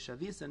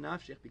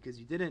 Because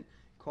you didn't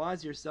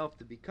cause yourself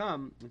to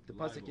become, like the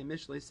pasuk in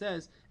Mishlei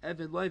says,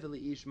 Eved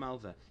loyveli ish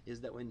malva,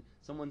 is that when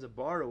someone's a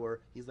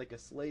borrower, he's like a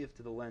slave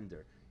to the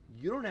lender.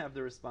 You don't have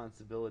the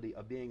responsibility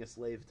of being a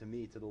slave to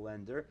me, to the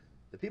lender.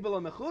 The people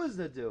of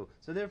mechuzah do.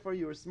 So therefore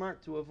you were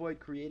smart to avoid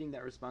creating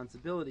that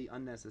responsibility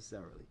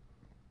unnecessarily.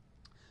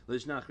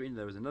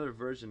 There was another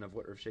version of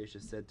what Rav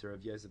Sheshes said to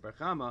Rav Yosef Bar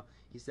Chama.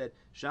 He said,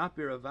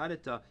 Shapir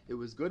avadita, it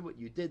was good what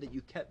you did, that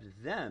you kept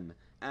them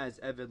as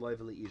Eved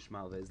loyveli ish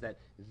malva, is that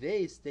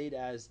they stayed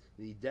as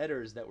the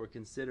debtors that were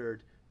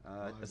considered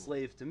a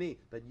slave to me,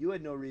 but you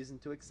had no reason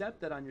to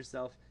accept that on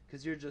yourself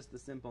because you're just the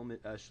simple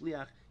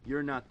shliach,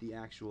 you're not the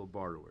actual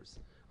borrowers.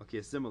 Okay,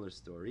 a similar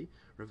story.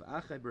 Rav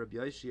Achai bar Rabbi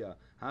Yoshia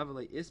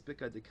havale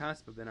ispika de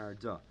kaspa ben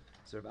Arda.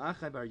 So Rav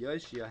Achai bar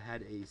Yoshia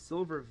had a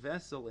silver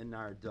vessel in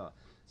Narda.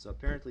 So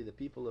apparently the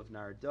people of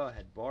Narda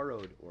had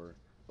borrowed or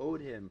owed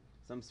him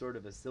some sort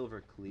of a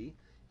silver kli,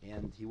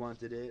 and he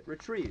wanted it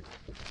retrieved.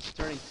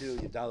 Turning to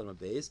Yudalad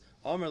Mabeis,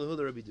 Amar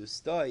Lehula Rabbi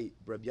Dustai,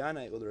 Rabbi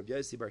Yanai, Ula Rabbi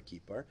Yossi Bar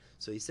Kippar.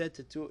 So he said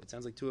to two, it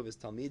sounds like two of his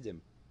Talmidim,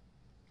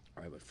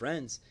 all right, but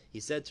friends, he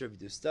said to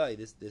Rabbi Dustai,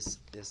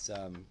 this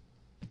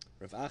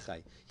Rav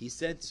Achai, he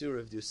said to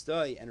Rav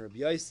Dustai and Rabbi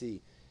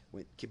Yossi,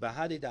 when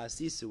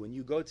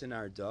you go to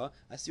Narda,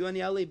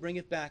 Asiwani Ali, bring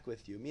it back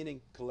with you, meaning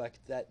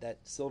collect that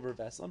silver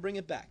vessel and bring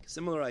it back.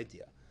 Similar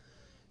idea.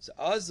 So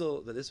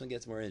Azul, but this one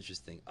gets more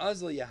interesting.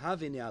 Azul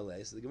Yahavini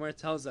Ale. So the Gemara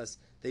tells us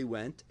they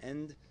went,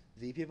 and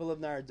the people of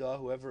Narda,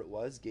 whoever it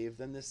was, gave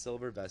them this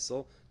silver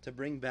vessel to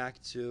bring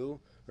back to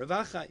Rav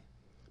Achai.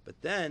 But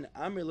then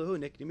Amri Lahu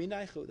Nikni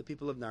Minaychu, the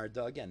people of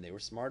Narda, again, they were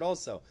smart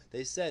also.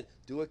 They said,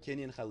 do a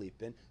kinyan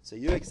chalipin, so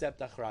you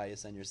accept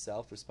achrayas on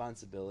yourself,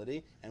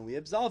 responsibility, and we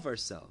absolve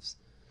ourselves.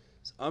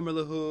 So Amri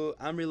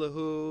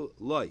Lahu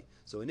Loi.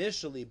 So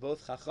initially,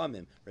 both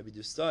Chachamim, Rabbi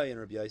Dustai and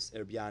Rabbi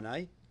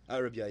Yanai,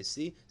 Rabbi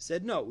Yossi,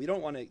 said, no, we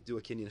don't want to do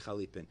a kinyan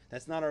chalipin.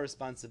 That's not our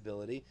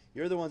responsibility.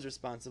 You're the ones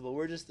responsible.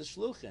 We're just the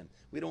shluchim.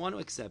 We don't want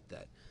to accept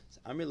that.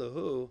 So Amri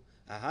Lahu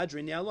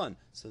Ahadri Ni'alon.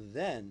 So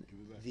then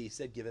he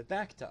said, give it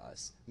back to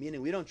us.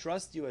 Meaning, we don't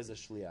trust you as a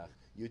shliach.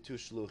 You two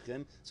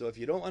shluchim. So if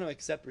you don't want to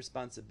accept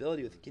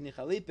responsibility with kinyan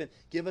chalipin,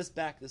 give us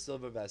back the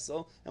silver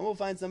vessel, and we'll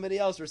find somebody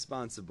else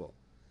responsible.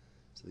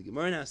 So the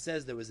Gemara now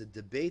says there was a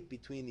debate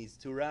between these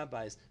two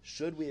rabbis.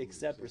 Should we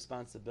accept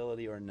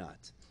responsibility or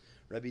not?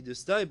 Rabbi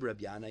Dustai,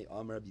 Rabbi Yanai,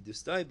 Rabbi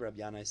Dustai,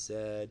 Rabbi Yanai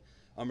said,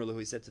 Amr Lahu,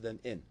 he said to them,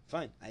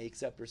 fine, I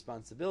accept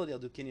responsibility, I'll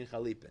do kinyan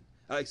chalipin.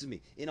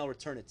 I'll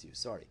return it to you,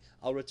 sorry.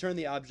 I'll return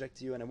the object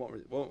to you and I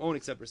won't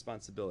accept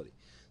responsibility.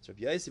 So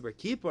Rabbi Yossi bar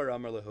Kippar,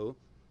 Amr Lahu,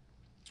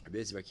 Rabbi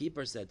Yossi bar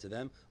Kippar said to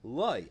them,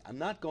 Loi, I'm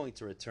not going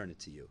to return it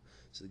to you.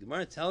 So the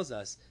Gemara tells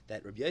us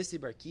that Rabbi Yossi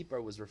bar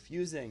Kippar was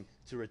refusing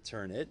to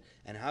return it,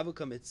 and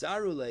Havukam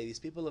Itzarule, these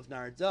people of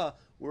Narda,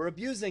 were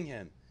abusing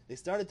him. They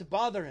started to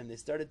bother him. They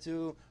started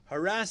to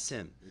harass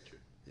him.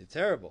 They're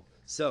terrible.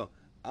 So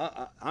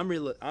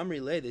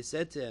Amri, they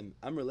said to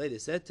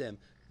him,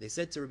 they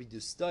said to Rabbi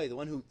Dustai, the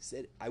one who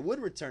said, I would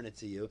return it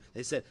to you,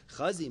 they said,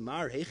 Chazi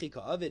mar hechi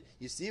ka'avid.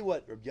 You see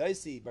what Rabbi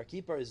Yossi bar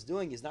Kippar is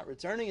doing? He's not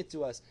returning it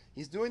to us.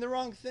 He's doing the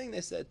wrong thing, they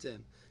said to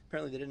him.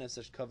 Apparently they didn't have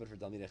such covet for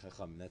Talmidei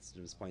Chacham. That's what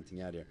I was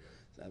pointing out here.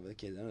 So,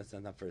 okay, that's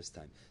not the first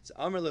time. So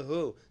Amr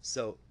Lahu,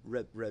 so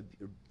Reb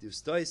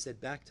Dustai said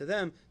back to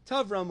them,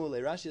 Tav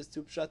Ramule, Rashi has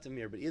two pshatim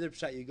here, but either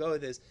pshat you go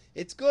with is,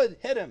 it's good,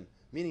 hit him,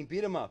 meaning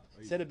beat him up.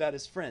 He said about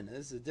his friend. And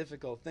this is a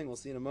difficult thing. We'll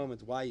see in a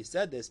moment why he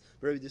said this.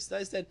 But Rabbi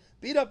Dustai said,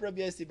 beat up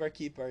Rabbi Yossi bar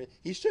Kippar.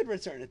 He should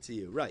return it to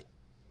you. Right.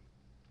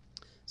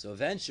 So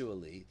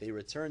eventually, they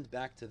returned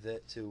back to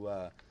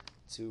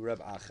Rav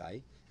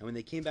Achai. And when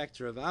they came back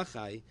to Rav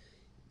Achai,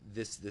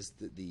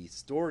 the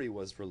story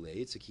was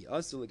relayed. So ki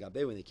asu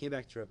legabe, when they came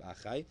back to Rav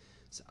Achai,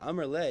 so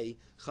Amar lei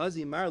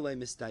chazi mar le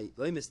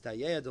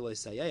mistayeya de lo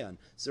sayeyan.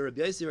 So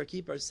Rabbi Yossi bar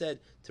Kippar said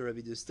to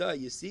Rabbi Dustai,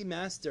 you see,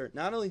 Master,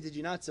 not only did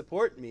you not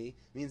support me,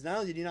 means not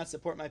only did you not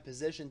support my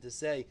position to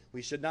say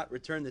we should not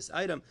return this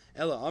item,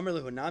 ela Amar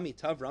lehunami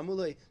tav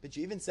ramulei, but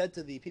you even said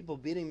to the people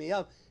beating me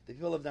up, the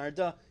people of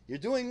Narda, you're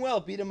doing well,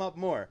 beat them up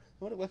more.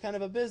 What kind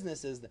of a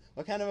business is that?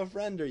 What kind of a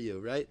friend are you,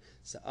 right?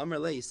 So Amar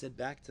lei, he said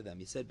back to them,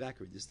 Rabbi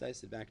Dustai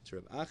said back to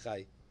Rav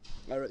Achai,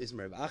 Rav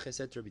Achai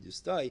said to Rabbi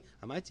Dustai,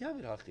 Hamaiti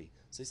Havid Hachi.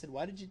 So he said,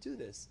 why did you do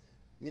this?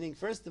 Meaning,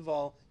 first of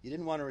all, you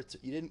didn't want to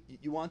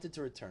you wanted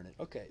to return it.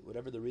 Okay,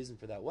 whatever the reason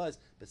for that was.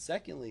 But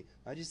secondly,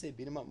 why did you say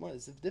beat him up more?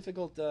 This is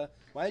difficult.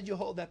 Why did you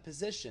hold that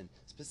position?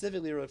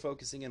 Specifically, we're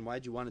focusing on why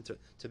did you want it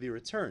to be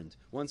returned.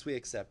 Once we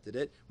accepted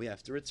it, we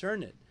have to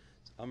return it.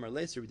 So Amar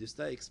Leiser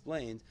B'Dustai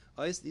explained,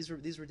 these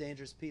were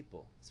dangerous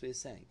people. That's what he's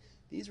saying.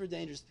 These were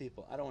dangerous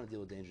people. I don't want to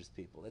deal with dangerous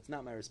people. That's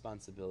not my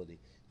responsibility.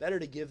 Better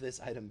to give this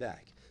item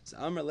back. So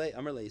Amar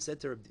Le, he said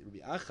to Rabbi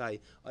Achai,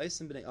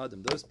 Oisim b'nei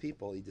Adam, those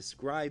people, he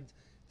described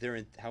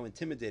how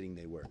intimidating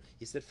they were.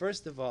 He said,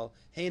 first of all,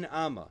 Hein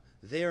Amma,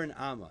 they're an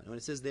Amma. And when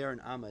it says they're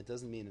an Amma, it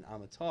doesn't mean an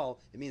Amma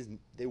tall. It means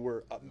they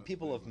were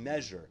people of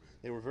measure.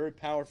 They were very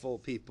powerful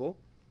people.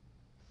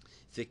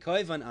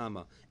 V'koivan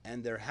Amma,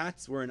 and their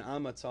hats were an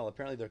Amma tall.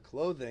 Apparently their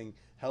clothing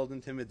held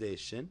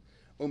intimidation.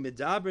 They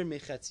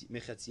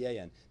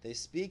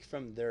speak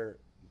from their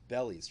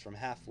bellies, from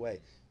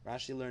halfway.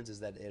 Rashi learns is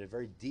that they had a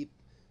very deep,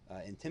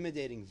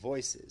 intimidating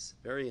voices,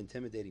 very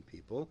intimidating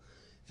people.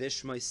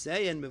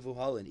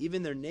 And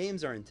even their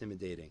names are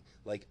intimidating,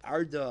 like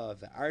Arda,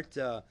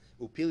 Ve'arta,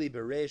 Upili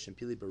Beresh, and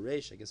Pili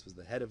Beresh, I guess, was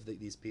the head of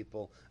these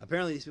people.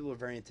 Apparently these people were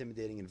very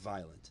intimidating and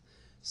violent.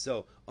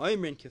 So,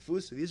 Oimrin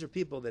Kefusu, these are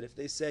people that if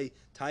they say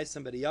tie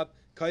somebody up,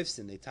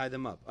 Kaifsin, they tie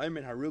them up.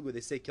 Oimrin Harugu,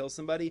 they say kill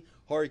somebody,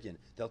 Horgan,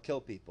 they'll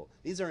kill people.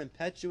 These are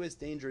impetuous,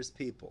 dangerous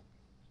people.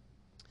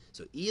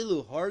 So,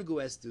 Ilu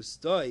Hargu es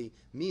Dustoi,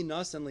 mi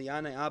nasan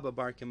liyane Abba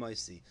bar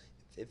Kemoisi.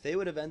 If they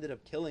would have ended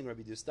up killing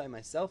Rabbi Dustai,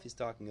 myself he's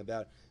talking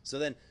about, so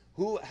then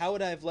how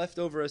would I have left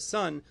over a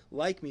son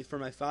like me for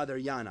my father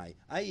Yanai?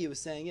 I.e.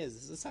 was saying this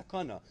is a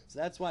sakana. So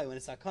that's why when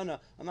it's sakana,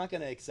 I'm not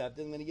going to accept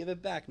it, I'm going to give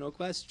it back, no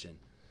question.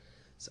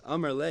 So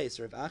Amar Lei,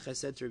 so Rav Acha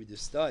said to Rabbi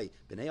Dustai,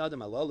 B'nei Adam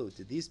Alalu,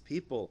 did these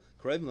people,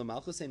 Kroivim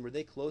LaMalchus, were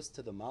they close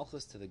to the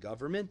Malchus, to the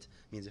government?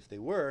 Means if they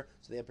were,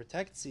 so they had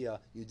protectia,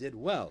 you did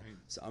well.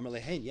 So Amar Lei,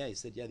 he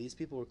said, these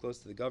people were close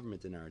to the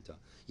government in Arta.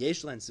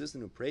 Yeshlan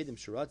Susan Upredim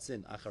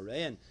Shiratzin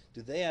Achareyan,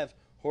 do they have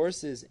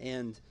horses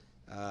and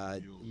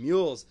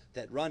mules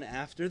that run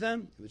after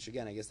them? Which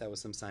again, I guess that was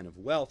some sign of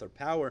wealth or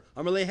power.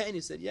 Amar Lei,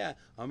 he said,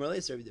 Amar Lei,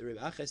 so Rabbi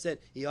Acha said,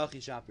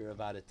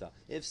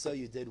 if so,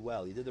 you did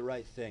well, you did the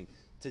right thing.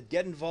 To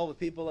get involved with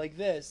people like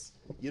this,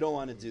 you don't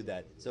want to do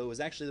that. So it was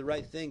actually the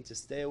right thing to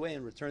stay away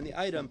and return the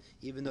item,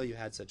 even though you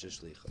had such a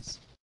shlichus.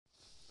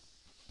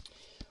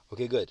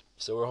 Okay, good.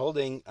 So we're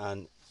holding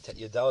on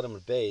Yadaladam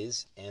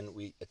Beis, and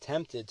we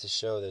attempted to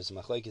show there's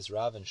machlekes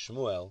Rav and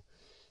Shmuel.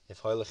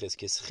 If holech is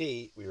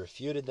kischi, we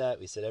refuted that.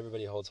 We said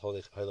everybody holds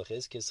holech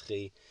is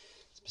kischi,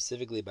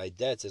 specifically by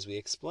debts. As we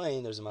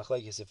explained, there's a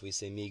machlekes if we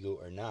say migu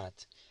or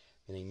not,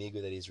 meaning migu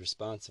that he's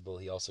responsible.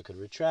 He also could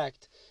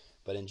retract.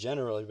 But in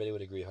general, everybody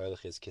would agree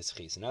holech is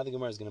kischi. So now the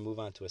Gemara is going to move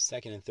on to a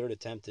second and third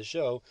attempt to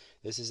show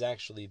this is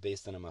actually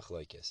based on a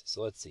machlokes.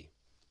 So let's see.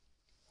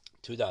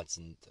 2 dots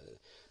and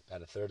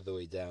about a third of the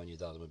way down, you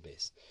dalam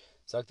base.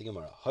 So the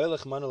Gemara,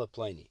 holech manala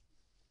pliny.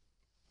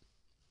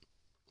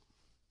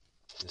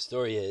 The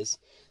story is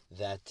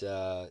that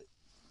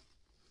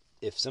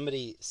if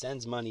somebody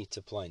sends money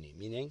to Pliny,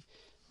 meaning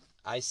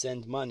I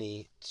send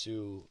money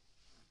to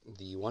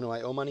the one who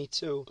I owe money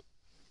to,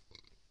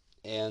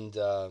 and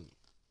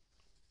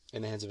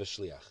in the hands of a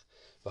shliach.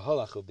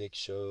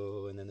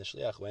 And then the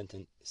shliach went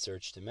and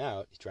searched him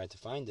out. He tried to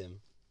find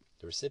him,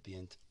 the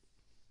recipient,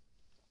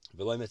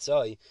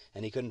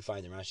 and he couldn't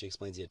find him. Rashi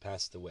explains he had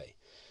passed away.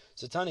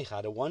 So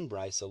Tanichada, one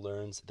brisa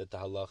learns that the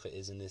halacha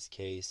is in this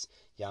case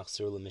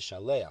yachzur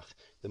l'mishaleach.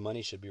 The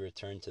money should be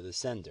returned to the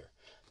sender.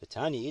 The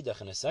Tani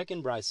idach, and a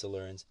second brisa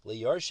learns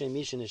liyarshe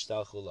mishin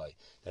ishtalchu lai,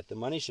 that the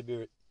money should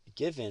be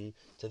given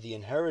to the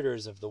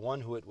inheritors of the one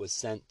who it was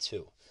sent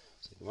to.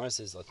 So the Gemara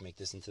says, let's make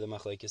this into the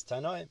machlekes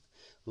Tanoim.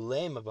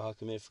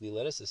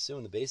 Let us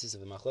assume the basis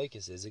of the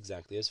machlekes is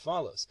exactly as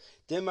follows.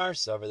 Dimar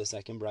Savar, the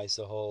second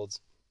brisa holds,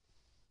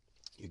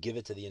 you give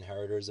it to the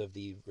inheritors of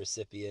the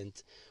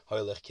recipient,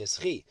 holech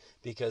kischi,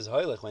 because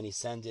holech, when he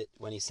sent it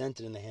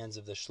in the hands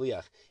of the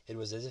shliach, it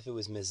was as if it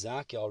was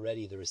mezake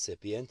already the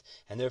recipient,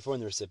 and therefore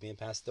when the recipient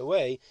passed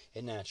away,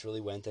 it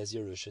naturally went as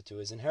Yerusha to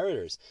his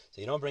inheritors.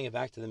 So you don't bring it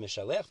back to the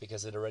mishalech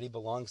because it already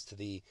belongs to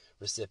the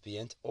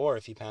recipient, or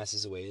if he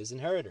passes away, his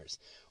inheritors.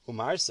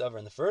 Umar Savar,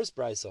 in the first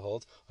brisa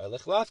holds,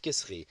 holech lav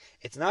kischi,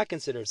 it's not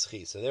considered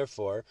schi, so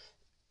therefore,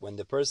 when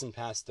the person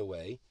passed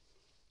away,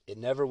 it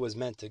never was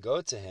meant to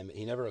go to him.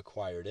 He never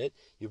acquired it.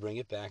 You bring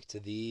it back to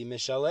the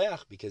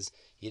Mishaleach because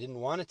he didn't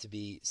want it to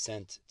be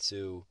sent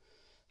to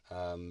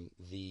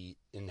the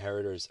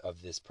inheritors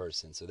of this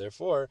person. So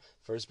therefore,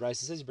 first Bryce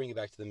says you bring it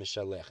back to the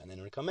Mishaleach. And then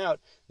when it come out,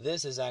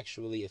 this is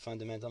actually a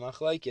fundamental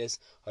machlaikis,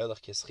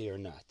 holech kischi or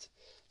not.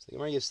 So the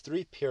Gemara gives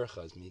 3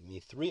 pirchas, meaning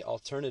 3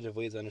 alternative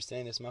ways of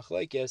understanding this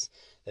machlaikis,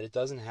 that it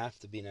doesn't have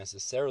to be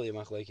necessarily a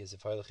machlaikis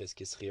if holech is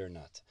kischi or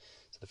not.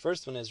 So the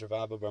first one is Rav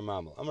Abba bar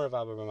Mamel. Amar Rav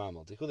Abba bar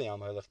Mamel. Dechuli am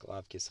holech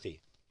lav kischi.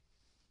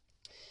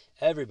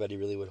 Everybody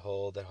really would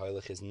hold that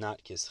holech is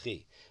not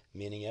kischi,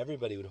 meaning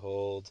everybody would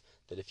hold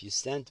that if you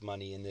sent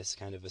money in this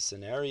kind of a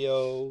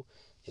scenario,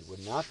 it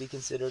would not be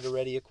considered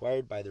already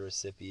acquired by the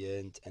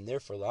recipient, and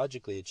therefore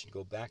logically it should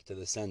go back to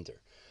the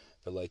sender.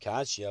 But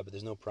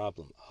there's no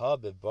problem. Ha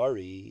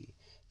bebari,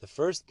 the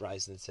first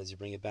price that says you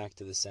bring it back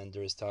to the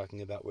sender is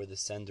talking about where the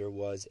sender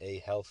was a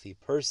healthy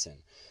person.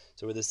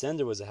 So where the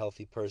sender was a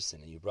healthy person,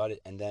 and you brought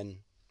it, and then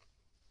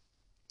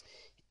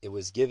it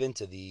was given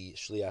to the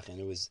shliach, and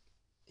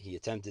he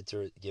attempted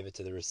to give it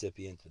to the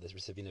recipient, but this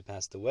recipient had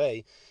passed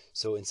away.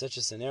 So in such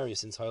a scenario,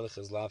 since holech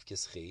is lav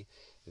kischi,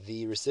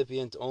 the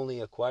recipient only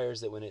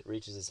acquires it when it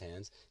reaches his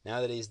hands.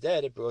 Now that he's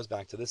dead, it goes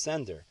back to the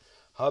sender.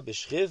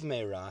 Ha-b'shchiv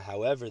meira,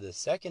 however, the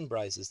second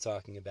Bryce is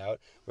talking about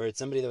where it's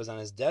somebody that was on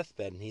his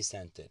deathbed and he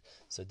sent it.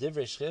 So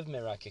divrei shchiv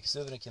meira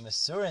keksuvin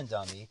kimasurin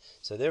dami.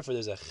 So therefore,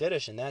 there's a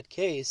chiddush in that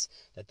case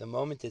that the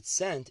moment it's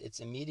sent, it's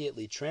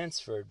immediately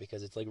transferred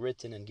because it's like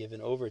written and given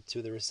over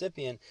to the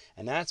recipient,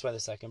 and that's why the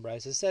second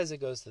Bryce says it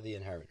goes to the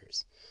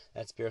inheritors.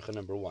 That's pircha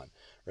number one.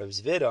 Rav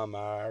Zvid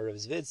Amar, Rav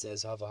Zvid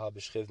says hava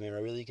ha-b'shchiv meira.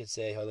 Really, you could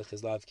say holech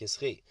is lav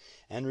kischi,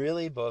 and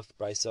really both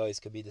Bryces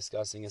could be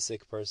discussing a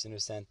sick person who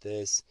sent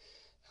this.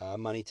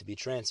 Money to be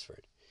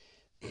transferred.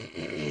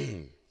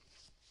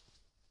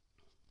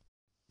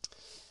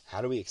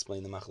 How do we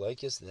explain the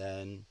machlokes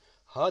then?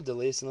 The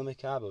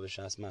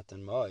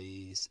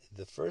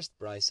first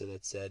brisa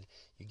that said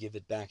you give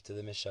it back to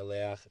the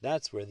mishaleach,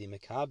 that's where the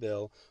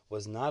mekabel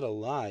was not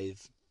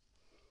alive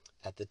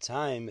at the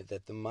time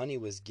that the money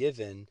was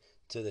given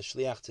to the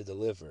shliach to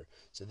deliver.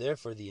 So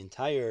therefore the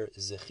entire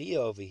zechia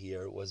over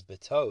here was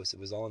betos. It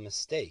was all a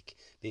mistake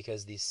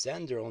because the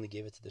sender only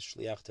gave it to the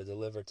shliach to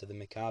deliver to the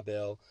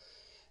mikabel.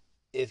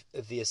 If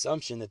the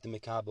assumption that the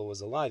mikabel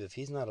was alive, if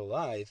he's not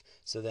alive,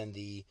 so then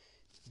the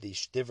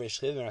divrei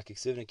shchiv meira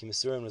keksuvin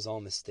kimasurin was all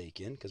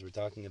mistaken because we're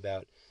talking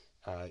about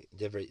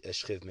divrei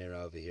shchiv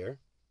meira over here.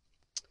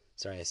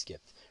 Sorry, I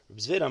skipped.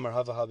 Both brisa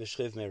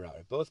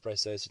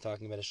are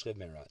talking about a shchiv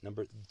meira.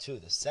 Number two,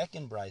 the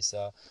second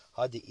brisa,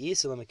 the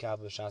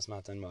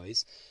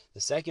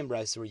second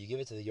brisa where you give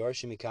it to the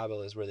yarshim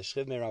mikabel is where the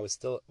shchiv meira was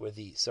still, where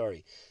the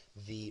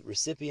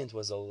recipient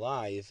was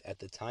alive at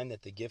the time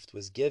that the gift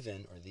was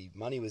given, or the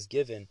money was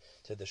given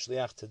to the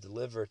shliach to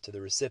deliver to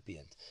the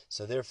recipient.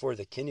 So therefore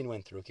the kinyan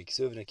went through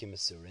kiksuvin and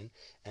kimasurin,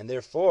 and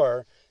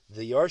therefore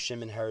the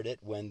yarshim inherit it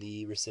when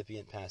the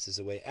recipient passes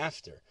away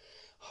after.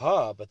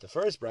 But the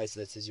first brisa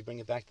that says you bring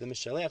it back to the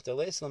mishaleach,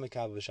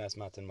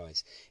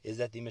 is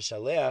that the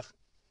mishaleach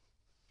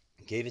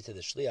gave it to the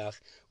shliach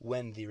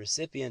when the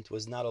recipient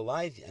was not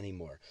alive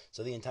anymore.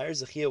 So the entire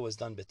zechia was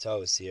done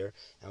b'tos here,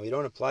 and we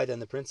don't apply then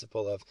the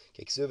principle of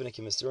keksuvin and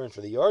kimasurin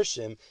for the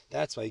yarshim.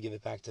 That's why you give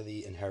it back to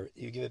the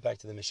you give it back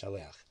to the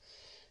mishaleach.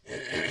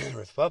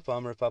 Rav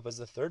Papa is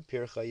the third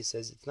pircha. He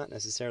says it's not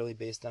necessarily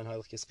based on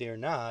holech kischi or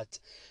not,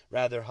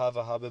 rather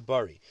hava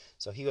habebari.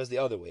 So he goes the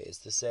other way, is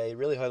to say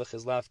really holech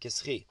is lav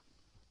kischi.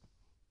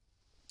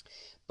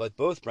 But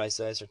both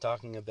braysos are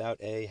talking about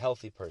a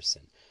healthy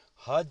person.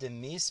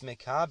 Ha-demis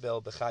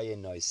mekabel b'chaye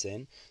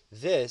noisin.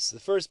 This,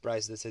 the first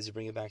brayso that says you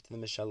bring it back to the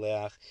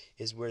mishaleach,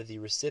 is where the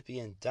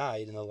recipient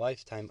died in the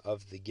lifetime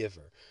of the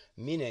giver.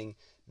 Meaning,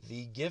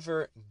 the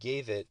giver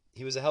gave it,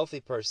 he was a healthy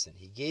person.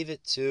 He gave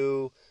it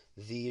to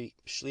the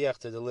shliach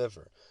to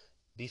deliver.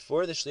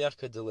 Before the shliach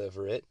could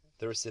deliver it,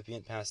 the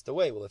recipient passed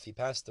away. Well, if he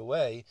passed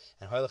away,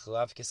 and holech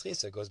lav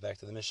kischisa goes back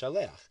to the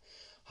mishaleach.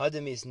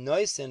 Hademis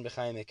noisen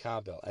b'chayim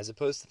mekabel, as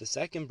opposed to the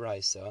second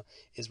brisa,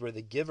 is where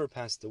the giver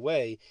passed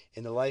away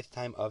in the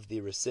lifetime of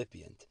the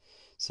recipient.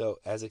 So,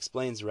 as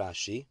explains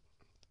Rashi,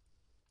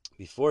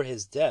 before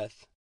his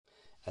death,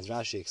 as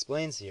Rashi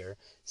explains here,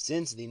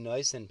 since the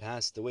noisen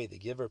passed away, the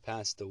giver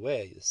passed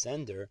away, the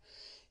sender,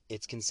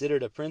 it's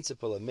considered a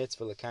principle of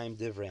mitzvah l'kaim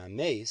divrei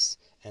ames,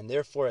 and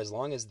therefore, as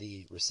long as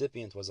the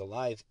recipient was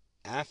alive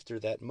after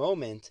that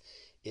moment,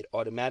 it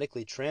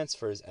automatically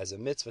transfers as a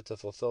mitzvah to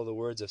fulfill the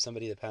words of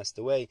somebody that passed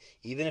away,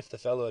 even if the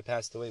fellow that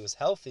passed away was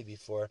healthy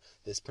before.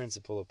 This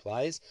principle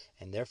applies,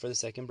 and therefore the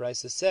second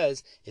brisa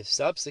says, if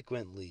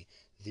subsequently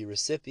the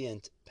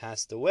recipient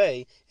passed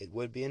away, it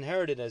would be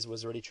inherited as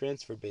was already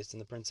transferred based on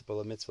the principle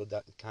of mitzvah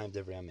l'kaim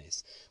divrei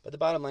ames. But the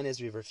bottom line is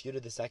we've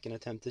refuted the second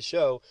attempt to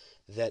show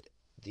that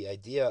the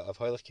idea of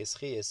holech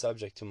kischi is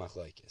subject to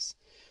machlokes.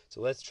 So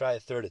let's try a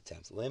third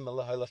attempt. So let's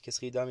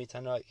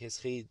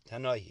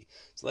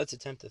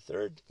attempt a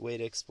third way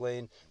to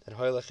explain that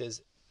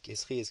holech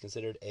kischi is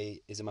considered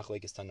a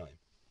machlokes tanoim.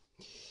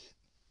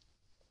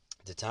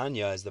 The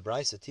Tanya, as the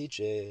Brisa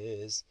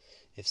teaches,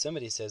 if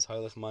somebody says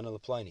holech mana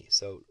lepliny,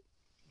 so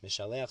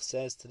Mishaleach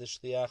says to the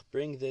shliach,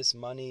 bring this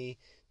money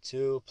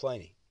to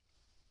Pliny.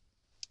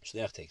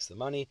 Shliach takes the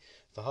money,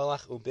 and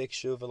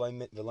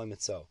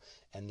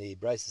the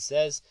Brisa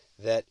says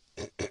that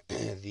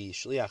the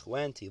shliach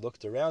went, he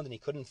looked around, and he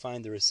couldn't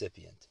find the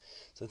recipient.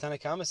 So the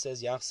Tanakama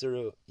says,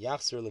 Yachsir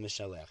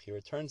lemishalech. He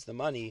returns the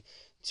money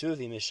to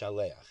the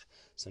mishaleach.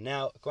 So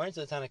now, according to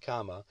the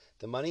Tanakama,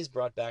 the money is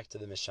brought back to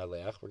the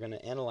mishaleach. We're going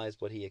to analyze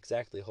what he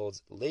exactly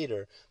holds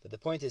later, but the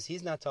point is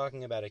he's not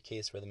talking about a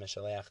case where the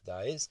mishaleach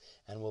dies,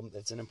 and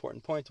it's an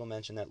important point, we'll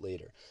mention that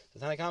later.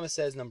 The Tanakama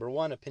says,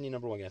 opinion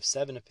number one, we have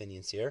 7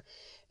 opinions here.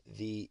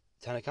 The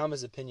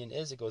Tanakama's opinion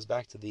is it goes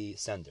back to the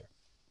sender.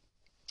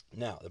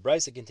 Now, the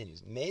Brisa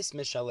continues, Meis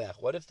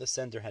mishaleach, what if the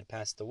sender had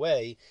passed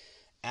away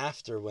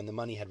after when the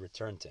money had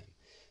returned to him?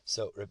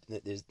 So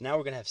now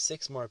we're going to have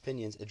 6 more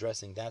opinions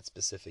addressing that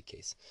specific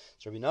case.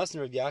 So Rabbi Nassan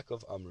and Rabbi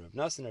Yaakov Amru. Rabbi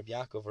Nassan and Rabbi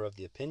Yaakov are of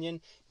the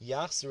opinion,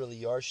 Yachzir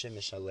liyarshe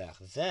mishaleach.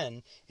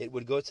 Then it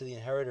would go to the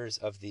inheritors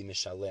of the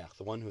mishaleach,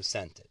 the one who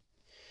sent it.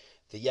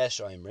 The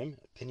Yesh Oimrim,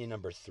 opinion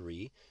number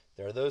 3,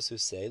 there are those who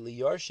say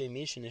Liyarshe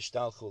Mishin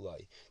Ishtal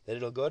Chulai, that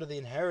it'll go to the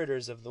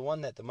inheritors of the one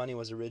that the money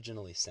was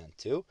originally sent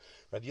to.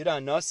 Rabbi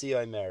Yudah Nasi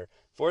Omer,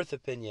 fourth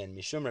opinion,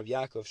 Mishum Rab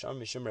Yaakov, Sham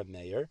Mishum Rab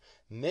Meir,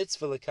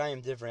 Mitzvah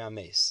L'Kayim Divrei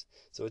Ames.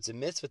 So it's a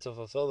mitzvah to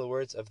fulfill the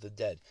words of the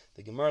dead.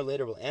 The Gemara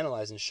later will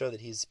analyze and show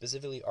that he's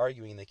specifically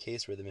arguing in the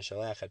case where the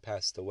Mishalech had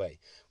passed away.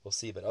 We'll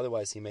see, but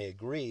otherwise he may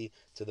agree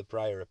to the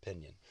prior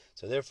opinion.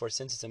 So therefore,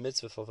 since it's a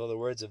mitzvah to fulfill the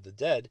words of the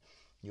dead,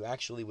 you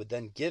actually would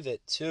then give it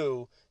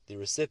to the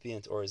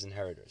recipient or his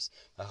inheritors.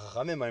 The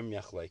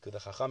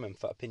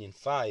Chachamim, opinion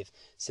 5,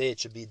 say it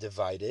should be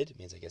divided. It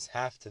means, I guess,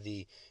 half to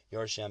the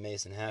Yorshei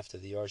Ames and half to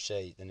the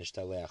Yorshei the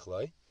Nishtaleach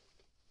Loi,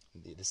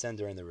 the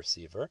sender and the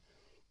receiver.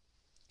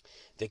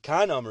 The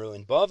Kan Amru,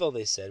 in Bavel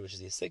they said, which is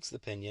the 6th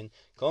opinion,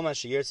 Kol ma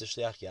sheyirtze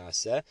shliach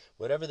yaseh,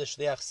 whatever the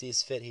shliach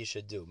sees fit he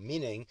should do.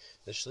 Meaning,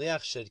 the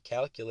shliach should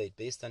calculate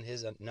based on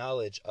his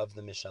knowledge of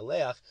the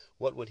mishaleach,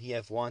 what would he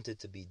have wanted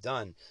to be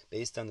done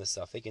based on the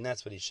suffix, and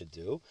that's what he should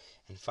do.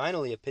 And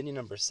finally, opinion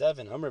number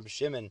 7, Amr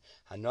B'Shimon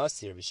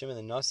Hanasi, Rabbi Shimon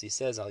the Nasi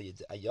says, Al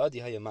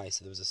Yadi Hayamai.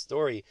 So there was a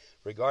story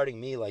regarding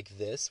me like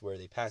this, where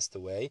they passed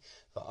away.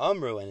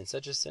 Amru, and in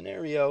such a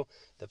scenario,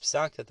 the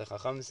psak that the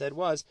Chacham said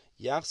was,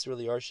 Yachzru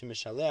li'arshim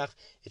mishaleach,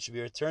 it should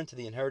be returned to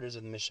the inheritors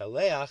of the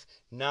mishaleach,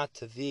 not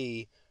to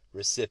the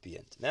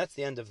recipient. And that's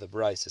the end of the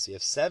brisa. So you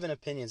have 7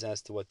 opinions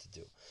as to what to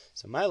do.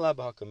 So my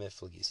labahakam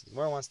iflagi. The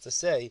Gemara wants to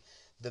say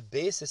the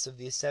basis of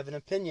these 7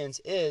 opinions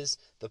is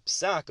the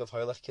psak of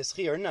holech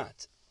kischi or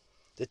not.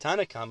 The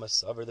Tanakama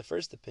Savar, the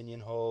first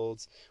opinion,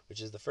 holds,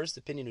 which is the first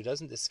opinion who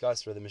doesn't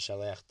discuss where the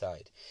Mishalech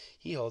died.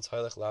 He holds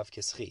holech lav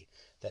kischi,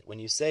 that when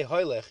you say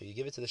holech, you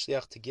give it to the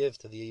shliach to give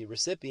to the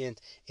recipient,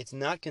 it's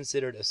not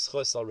considered a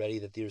schus already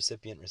that the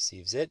recipient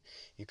receives it.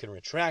 You can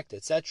retract,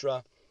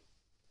 etc.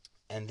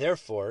 And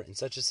therefore, in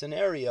such a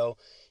scenario,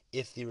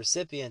 if the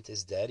recipient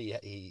is dead,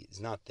 he is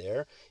not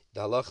there,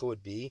 the halacha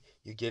would be,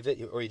 you give it,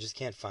 or you just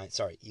can't find,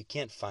 you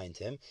can't find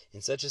him.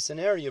 In such a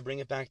scenario, you bring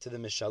it back to the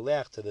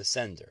Mishalech, to the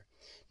sender.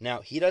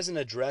 Now, he doesn't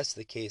address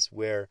the case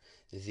where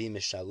the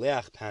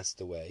Mishalech passed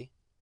away,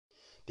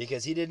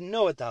 because he didn't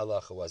know what the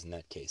halacha was in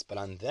that case. But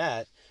on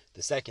that,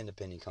 the second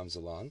opinion comes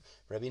along.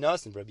 Rabbi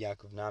Nassim, Rabbi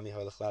Yaakov Nami,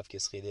 holech lav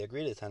kischi, they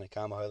agree that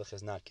Tanakama holech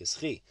is not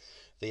kischi.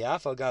 The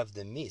Yafal gav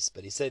demis,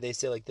 but they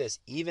say like this,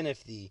 even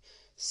if the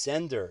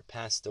sender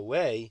passed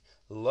away,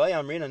 lo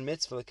yamrin on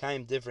mitzvah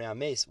l'kayim divrei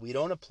ames, we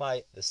don't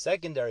apply the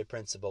secondary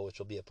principle, which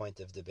will be a point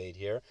of debate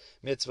here,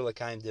 mitzvah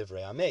l'kayim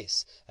divrei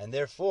ames, and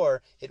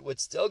therefore it would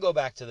still go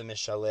back to the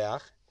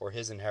mishaleach, or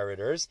his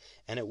inheritors,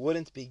 and it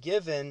wouldn't be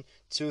given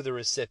to the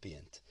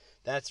recipient.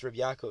 That's Rabbi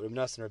Yaakov, Rabbi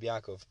Nassim, Rabbi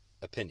Yaakov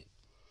opinion.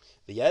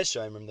 The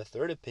Yeshayim, the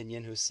third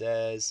opinion, who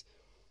says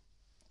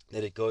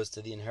that it goes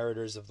to the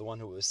inheritors of the one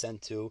who it was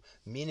sent to,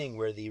 meaning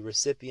where the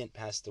recipient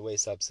passed away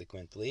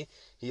subsequently,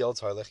 he holds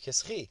holech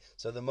kischi.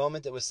 So the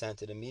moment it was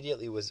sent, it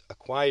immediately was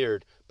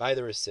acquired by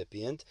the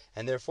recipient,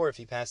 and therefore if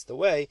he passed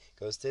away, it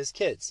goes to his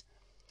kids.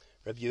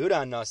 Rabbi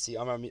Yehuda Nasi,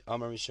 Amar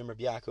Mishum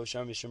Rabbi Yaakov,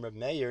 Sham Mishum Rabbi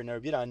Meir, and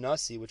Rabbi Yehuda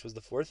Nasi, which was the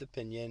 4th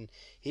opinion,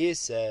 he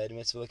said,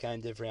 Mitzvah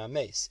l'kayim divrei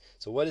ames.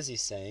 So what is he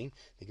saying?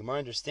 The Gemara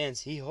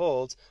understands he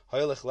holds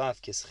holech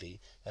lav kischi,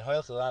 that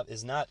holech lav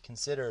is not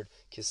considered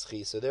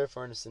kischi. So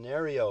therefore, in a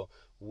scenario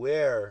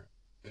where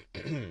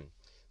the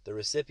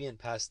recipient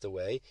passed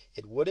away,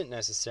 it wouldn't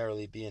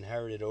necessarily be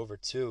inherited over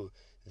to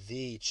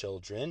the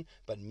children,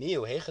 but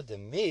miu hecha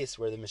demis,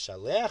 where the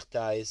mishalech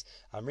dies,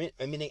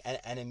 meaning,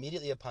 and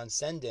immediately upon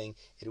sending,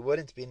 it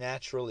wouldn't be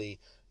naturally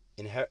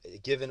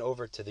given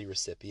over to the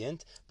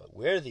recipient, but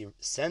where the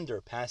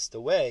sender passed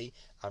away,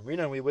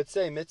 Amrinan, we would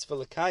say mitzvah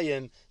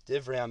l'kayim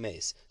divrei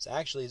ames. So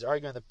actually, he's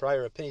arguing the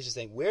prior opinion. He's just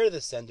saying where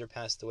the sender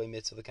passed away,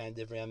 mitzvah l'kayim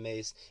divrei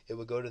ames, it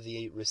would go to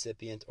the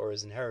recipient or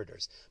his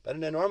inheritors. But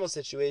in a normal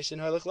situation,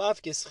 holech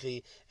lav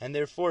kischi, and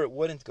therefore it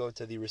wouldn't go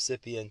to the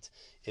recipient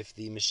if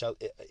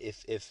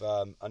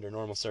under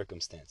normal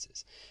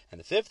circumstances.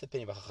 And the 5th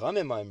opinion of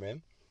Chachamim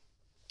Ma'amrim,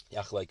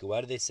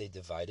 why do they say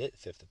divide it?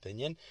 5th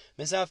opinion.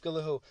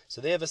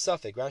 So they have a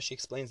suffix. Rashi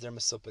explains they're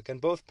mesupik on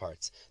both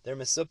parts. They're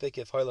mesupik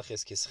if holech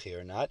is kischi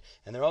or not,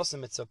 and they're also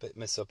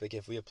mesupik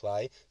if we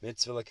apply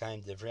mitzvah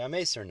l'kayim divrei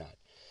ames or not.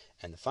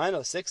 And the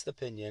final 6th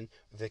opinion,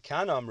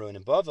 V'kan Amru, and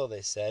in Bavel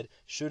they said,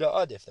 Shuda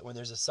Adif, that when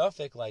there's a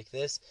suffix like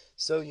this,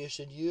 so you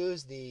should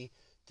use the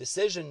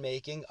decision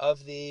making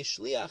of the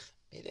shliach.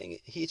 Meaning,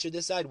 he should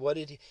decide what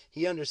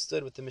he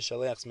understood what the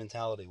Mishalech's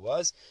mentality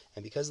was,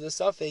 and because of the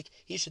suffix,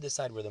 he should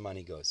decide where the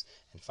money goes.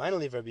 And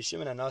finally, Rabbi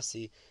Shimon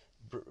Anasi,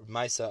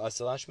 Maisa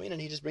Asalashmin,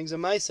 and he just brings a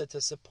Maisa to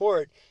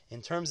support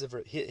in terms of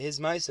his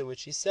Maisa,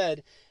 which he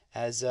said,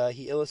 as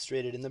he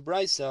illustrated in the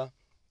Brisa,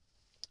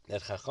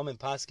 that Chacham and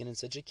Paskin in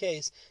such a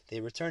case,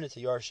 they return it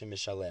to Yarshim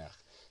Mishalech.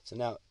 So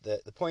now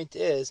the point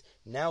is,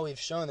 now we've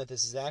shown that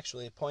this is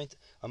actually a point,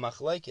 a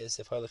machlekes,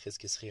 if holech is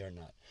kischi or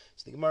not.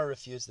 So the Gemara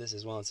refutes this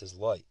as well and says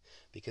loy,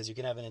 because you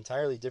can have an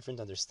entirely different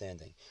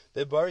understanding.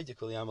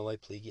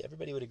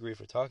 Everybody would agree, if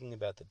we're talking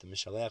about that the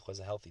Mishalech was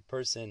a healthy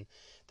person,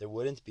 there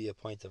wouldn't be a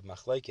point of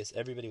machlekes.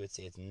 Everybody would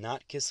say it's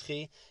not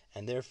kischi,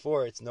 and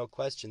therefore it's no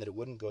question that it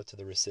wouldn't go to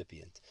the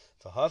recipient.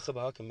 What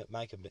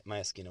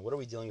are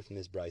we dealing with in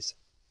this brisa?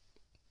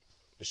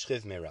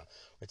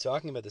 We're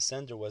talking about the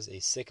sender was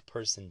a sick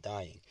person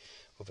dying.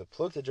 And as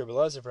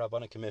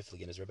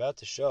we're about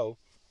to show,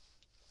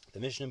 the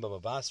Mishnah in Baba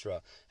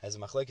Basra has a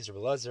machlekes Rebbe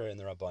Elazar and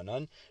the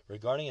Rabbanan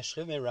regarding a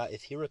shchiv meira,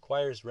 if he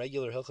requires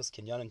regular hilchos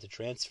kinyanim to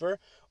transfer,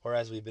 or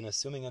as we've been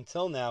assuming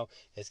until now,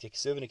 it's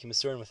keksuv and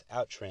kimasurin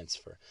without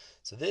transfer.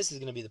 So this is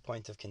going to be the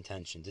point of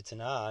contention.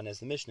 Gittin, as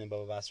the Mishnah in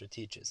Baba Basra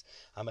teaches,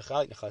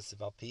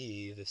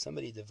 if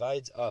somebody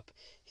divides up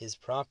his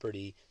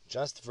property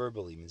just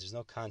verbally, means there's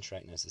no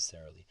contract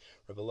necessarily.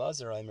 Rebbe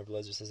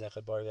Elazar says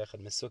echad bar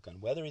v'echad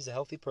mesukan. Whether he's a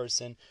healthy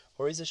person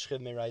or he's a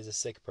shchiv meira, he's a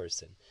sick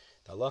person,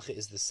 the halacha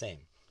is the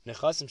same.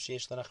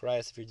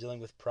 If you're dealing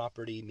with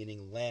property,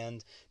 meaning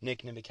land, so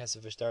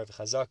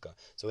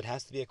it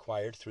has to be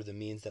acquired through the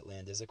means that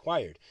land is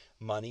acquired,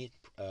 money,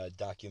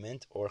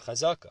 document, or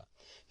chazaka.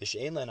 If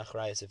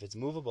it's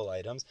movable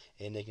items,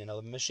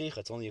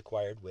 it's only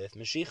acquired with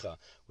meshicha,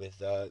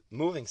 with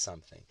moving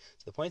something.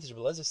 So the point is,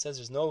 Rebbe Elazar says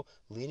there's no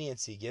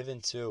leniency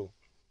given to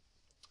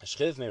a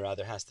shchiv meira,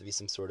 there has to be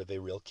some sort of a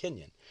real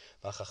kinyan.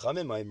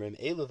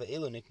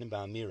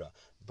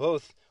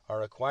 Both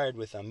are acquired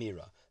with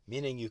amira,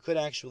 meaning you could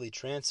actually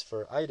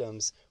transfer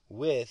items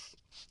with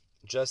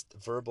just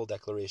verbal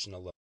declaration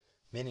alone.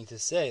 Meaning to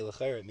say,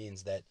 l'chayr, it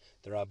means that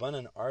the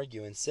Rabbanan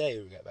argue and say,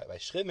 by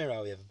shchiv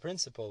meira we have a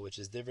principle which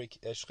is divrei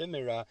shchiv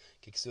meira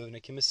kiksuv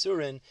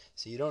nekimasurin,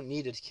 so you don't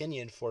need a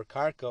kinyan for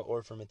karka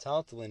or for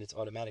metaltalin, it's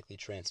automatically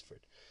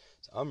transferred.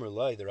 So Amr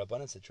Lai, the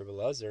Rabbanan said, Rebbe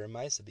Elazar,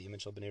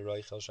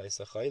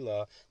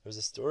 there was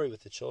a story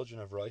with the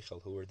children of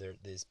Roichel, who were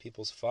these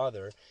people's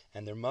father,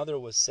 and their mother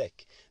was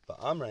sick. But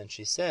Amra, and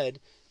she said,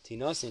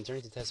 Tinasi, and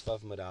turning to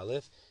Tesvav Mud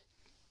Aleph,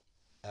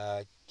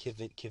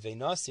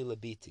 Kivenasi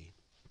Labiti,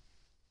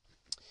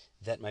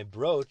 that my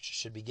brooch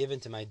should be given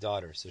to my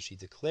daughter. So she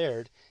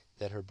declared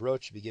that her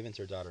brooch should be given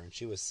to her daughter, and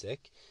she was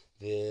sick.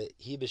 It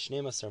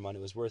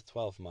was worth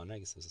 12 mana, I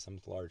guess it was some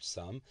large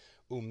sum.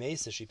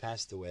 Umesa, she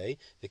passed away.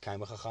 And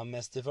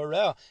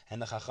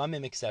the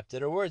Chachamim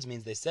accepted her words,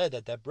 means they said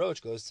that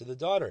brooch goes to the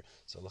daughter.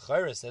 So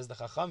L'chaira says the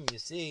Chachamim, you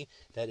see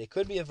that it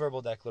could be a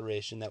verbal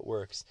declaration that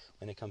works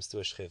when it comes to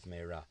a shchiv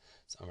meira.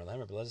 So Amar Lahem,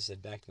 Rebbe Elazar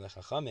said back to the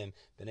Chachamim,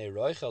 B'nei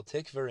Roichel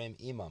tikvarim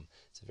imam.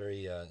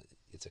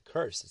 It's a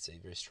curse. It's a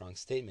very strong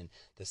statement.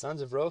 The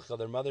sons of Rochel,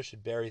 their mother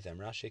should bury them.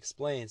 Rashi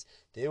explains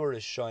they were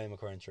Rishoyim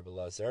according to Rebbe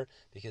Elazar,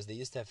 because they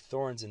used to have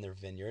thorns in their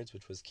vineyards,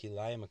 which was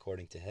kilayim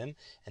according to him,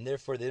 and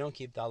therefore they don't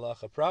keep the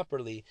halacha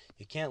properly.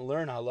 You can't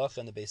learn halacha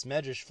in the Beis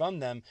Medrash from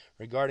them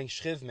regarding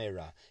shchiv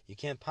meira. You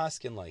can't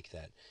paskin like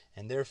that,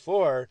 and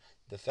therefore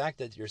the fact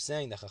that you're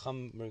saying the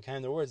Chacham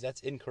recount their words,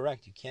 that's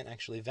incorrect. You can't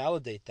actually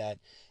validate that,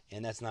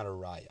 and that's not a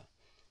raya.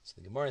 So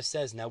the Gemara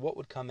says, now what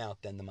would come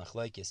out then, the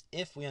machlekes,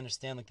 if we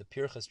understand like the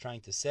Pircha is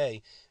trying to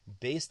say,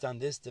 based on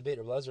this debate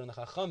of Elazar and the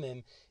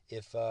Chachamim,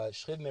 if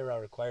shchiv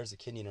meira requires a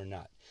kinyan or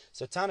not.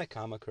 So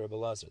Tanakama Rebbe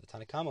Elazar, the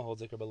Tanakama holds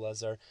like Rebbe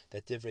Elazar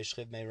that divrei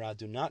shchiv meira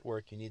do not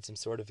work, you need some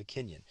sort of a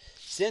kinyan.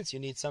 Since you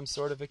need some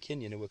sort of a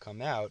kinyan, it would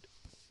come out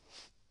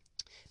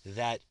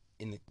that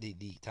in the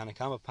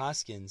Tanakama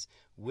Paskins,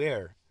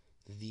 where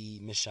the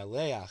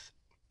Mishaleach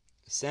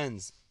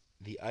sends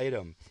the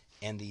item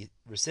and the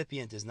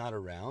recipient is not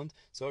around,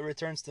 so it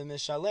returns to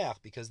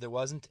Mishaleach, because there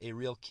wasn't a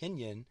real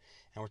kinyan, and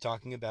we're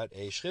talking about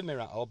a shchiv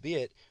meira,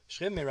 albeit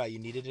shchiv meira you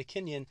needed a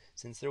kinyan.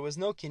 Since there was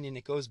no kinyan,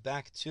 it goes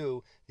back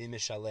to the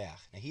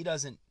Mishaleach. Now he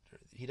doesn't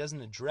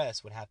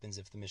address what happens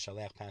if the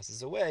Mishaleach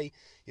passes away.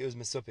 He was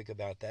misupik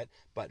about that.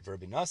 But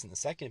Rabbi Nassan, the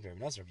second Rabbi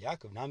Nassan, Rabbi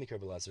Yaakov, Nami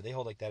Rebbe Elazar, they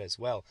hold like that as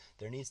well.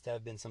 There needs to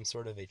have been some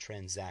sort of a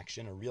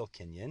transaction, a real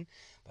kinyan.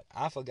 But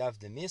afagav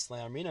demis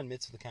le'amrinan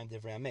mitzvah l'kaim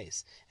divrei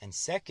ames. And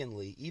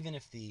secondly, even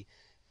if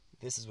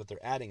this is what they're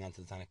adding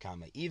onto the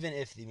Tanakama, even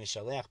if the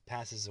Mishaleach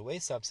passes away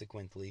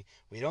subsequently,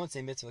 we don't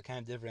say mitzvah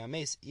l'kaim divrei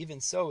ames. Even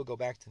so, we go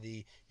back to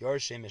the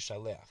Yorshei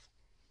Mishaleach.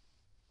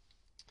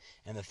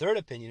 And the third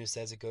opinion who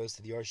says it goes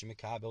to the Yorshei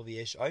Mikabel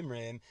v'yesh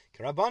oimrim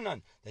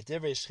karabanan, that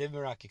divrei shchiv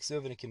meira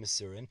kiksuv and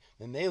kimasurin,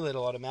 when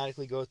it'll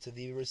automatically go to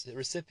the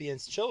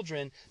recipient's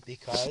children,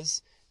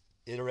 because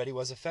it already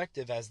was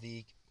effective as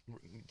the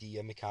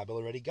Mikabel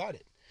already got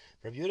it.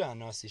 Rabbi Yehuda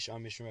Anasi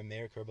Sham Mishra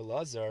Meir Rebbe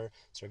Elazar.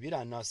 So Rabbi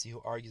Yehuda Anasi,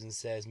 who argues and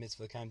says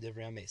mitzvah l'kaim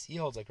divrei ames, he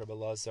holds like Rebbe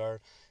Elazar,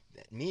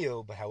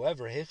 Mio, but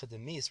however, Hechat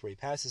Mis, where he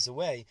passes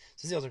away,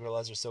 so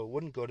it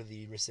wouldn't go to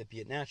the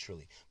recipient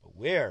naturally. But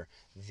where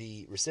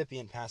the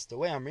recipient passed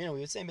away, Amrina, we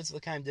would say Mitzvah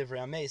L'Kaim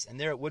Divrei Ames, and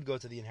there it would go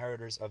to the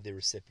inheritors of the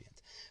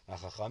recipient. So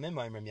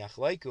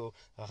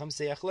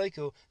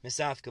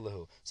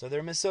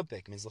they're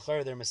Mesupik, means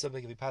L'chara they're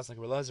Mesupik if he passed like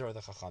Relazar or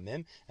the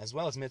Chachamim, as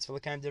well as Mitzvah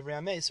L'Kaim Divrei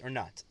Ames, or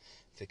not.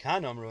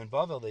 Fikan Amru in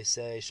Bavel, they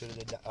say, should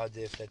it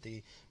adif that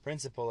the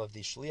principle of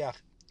the Shliach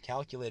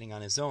calculating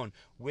on his own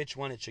which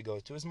one it should go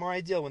to is more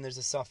ideal when there's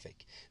a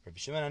suffix. Rabbi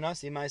Shimon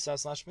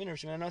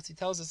Anasi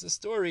tells us a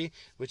story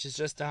which is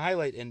just to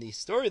highlight in the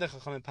story the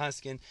Chachamim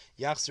Paskin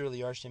Yachzur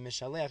Liyarshim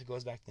Mishalech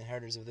goes back to the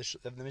inheritors of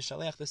the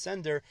Mishalech, the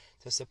sender,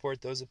 to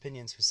support those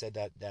opinions who said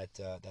that's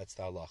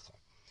the halacha.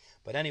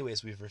 But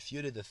anyways, we've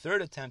refuted the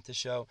third attempt to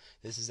show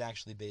this is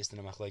actually based on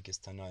a machlekes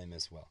Tanaim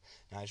as well.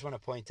 Now I just want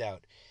to point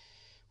out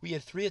we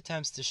had three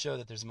attempts to show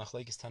that there's a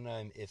machlekes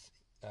Tanaim if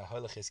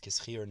holech is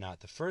kischi or not.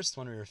 The first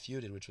one we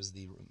refuted, which was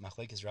the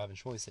machlekes Rav and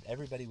Shmuel, said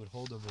everybody would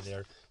hold over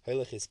there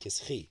holech is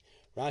kischi.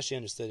 Rashi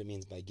understood it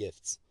means by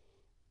gifts.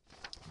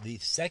 The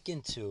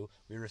second two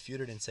we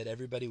refuted and said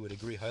everybody would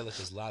agree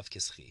holech is lav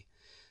kischi.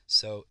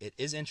 So it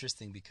is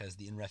interesting because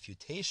in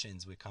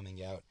refutations we're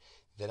coming out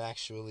that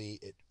actually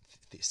it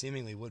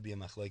seemingly would be a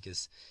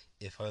machlekes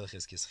if holech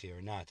is kischi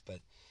or not, but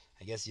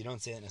I guess you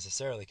don't say it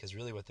necessarily because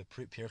really what the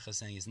Pircha is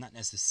saying is not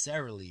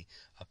necessarily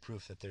a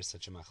proof that there's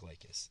such a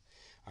machlekes.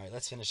 All right,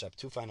 let's finish up.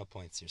 Two final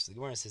points here. So the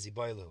Gemara says,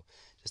 Iboilu,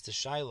 just a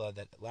shaila,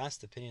 that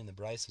last opinion in the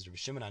Bryce was Rabbi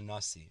Shimon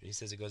Anasi. He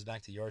says it goes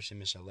back to Yorshim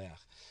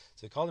Mishalech.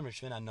 So he called him Rabbi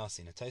Shimon Anasi.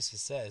 And Taisa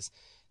says,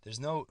 there's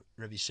no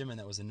Rabbi Shimon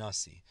that was a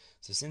Nasi.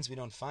 So since we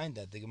don't find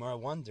that, the Gemara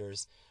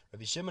wonders,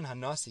 Rabbi Shimon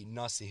Hanasi,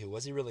 Nasi, who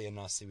was he really a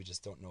Nasi? We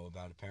just don't know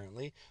about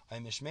apparently. I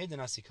mishmei the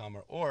Nasi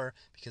Kamar, or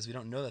because we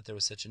don't know that there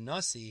was such a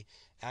Nasi,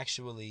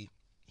 actually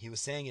he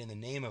was saying it in the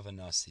name of a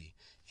Nasi,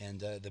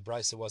 and the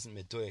Bryce wasn't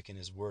meduic in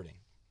his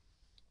wording.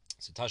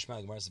 So Tashma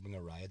Gemara is bring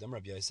a riot.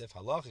 Rabbi Yosef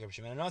halach Rabbi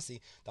Shimon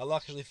Anasi. The halach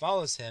actually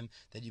follows him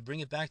that you bring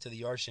it back to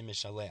the Yarshim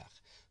Mishalech.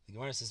 The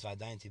Gemara says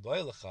Vadayin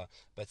Tiboilecha,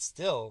 but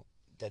still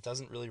that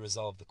doesn't really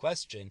resolve the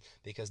question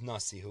because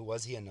Nasi, who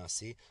was he a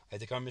Nasi? I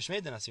think our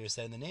Mishmei the Nasi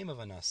said in the name of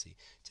a Nasi.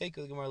 Take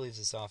the Gemara leaves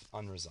this off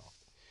unresolved.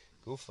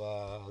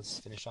 Gufa, let's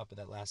finish up with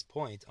that last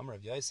point. Amar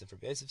Rabbi Yosef.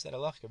 Rabbi Yosef said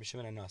halach Rabbi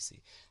Shimon Anasi.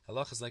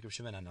 Halach is like Rabbi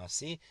Shimon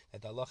Anasi.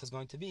 That the halach is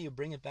going to be you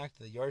bring it back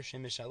to the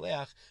Yarshim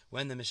Mishalech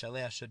when the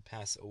Mishalech should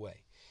pass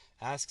away.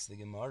 Asks the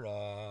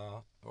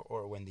Gemara,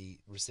 or when the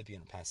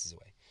recipient passes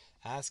away.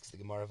 Asks the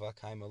Gemara, but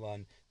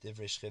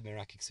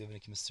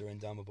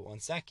 1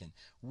 second.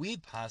 We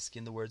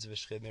paskin the words of a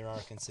shchiv meirah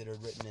are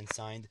considered written and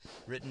signed,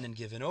 written and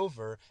given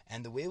over,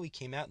 and the way we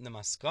came out in the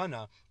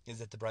maskana is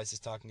that the Bryce is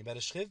talking about a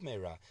shchiv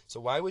meirah.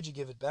 So why would you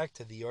give it back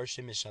to the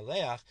Yorshim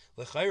Mishaleach?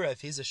 L'chayra, if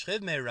he's a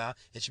shchiv meirah,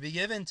 it should be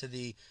given to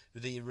the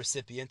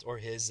recipient or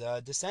his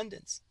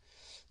descendants.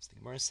 So the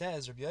Gemara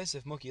says, Rabbi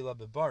Yosef Mukila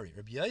Bebari.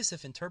 Rabbi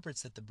Yosef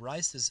interprets that the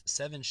Bryce's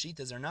 7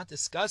 shitas are not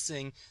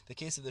discussing the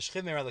case of the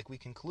Shchiv Meirah like we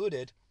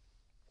concluded,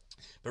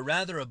 but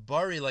rather a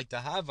Bari like the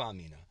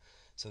Havamina.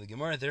 So the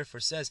Gemara therefore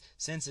says,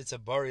 since it's a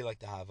Bari like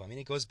the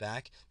Havamina, it goes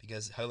back,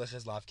 because holech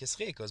is lav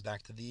kischi, it goes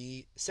back to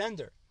the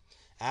sender.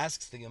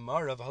 Asks the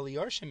Gemara of Hali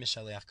Yarshim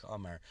Mishaleach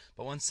Ka'amar.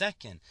 But 1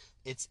 second,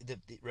 it's the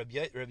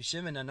Rabbi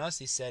Shimon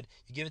Anasi said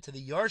you give it to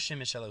the Yarshim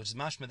Mishalech, which is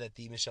mashma that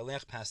the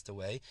Mishalech passed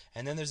away,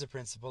 and then there's a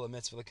principle of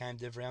mitzvah l'kaim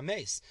divrei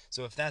ames.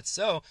 So if that's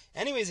so,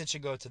 anyways it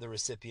should go to the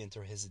recipient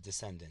or his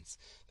descendants.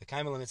 The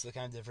kaim mitzvah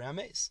l'kaim divrei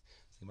ames.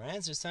 The Gemara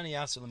answers Tani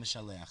Yasser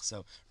l'Mishalech.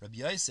 So Rabbi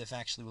Yosef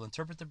actually will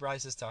interpret the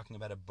Bryce as talking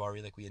about a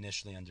bari like we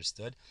initially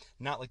understood,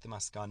 not like the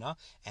maskana,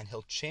 and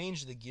he'll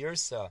change the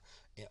girsa.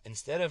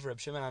 Instead of Rabbi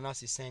Shimon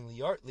Anasi saying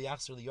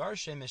liyachzer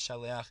liyarshem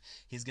Mishaleach,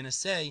 he's going to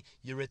say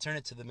you return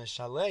it to the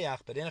Mishaleach,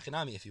 but in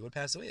Achinami, if he would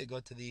pass away, you go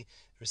to the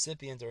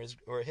recipient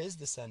or his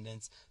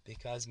descendants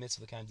because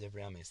mitzvah l'kaim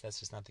divrei ames. That's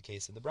just not the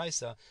case of the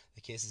Brysa.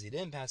 The case is he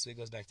didn't pass away, it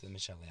goes back to the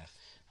Mishaleach.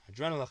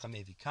 Adron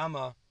lachamevi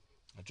kama.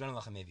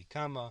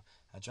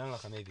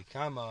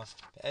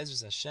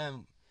 Be'ezras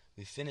Hashem,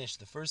 we finished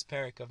the first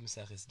parak of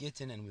Maseches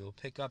Gittin, and we will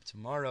pick up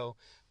tomorrow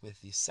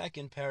with the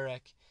second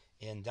parak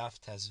in Daf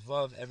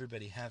Tezvav.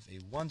 Everybody have a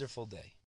wonderful day.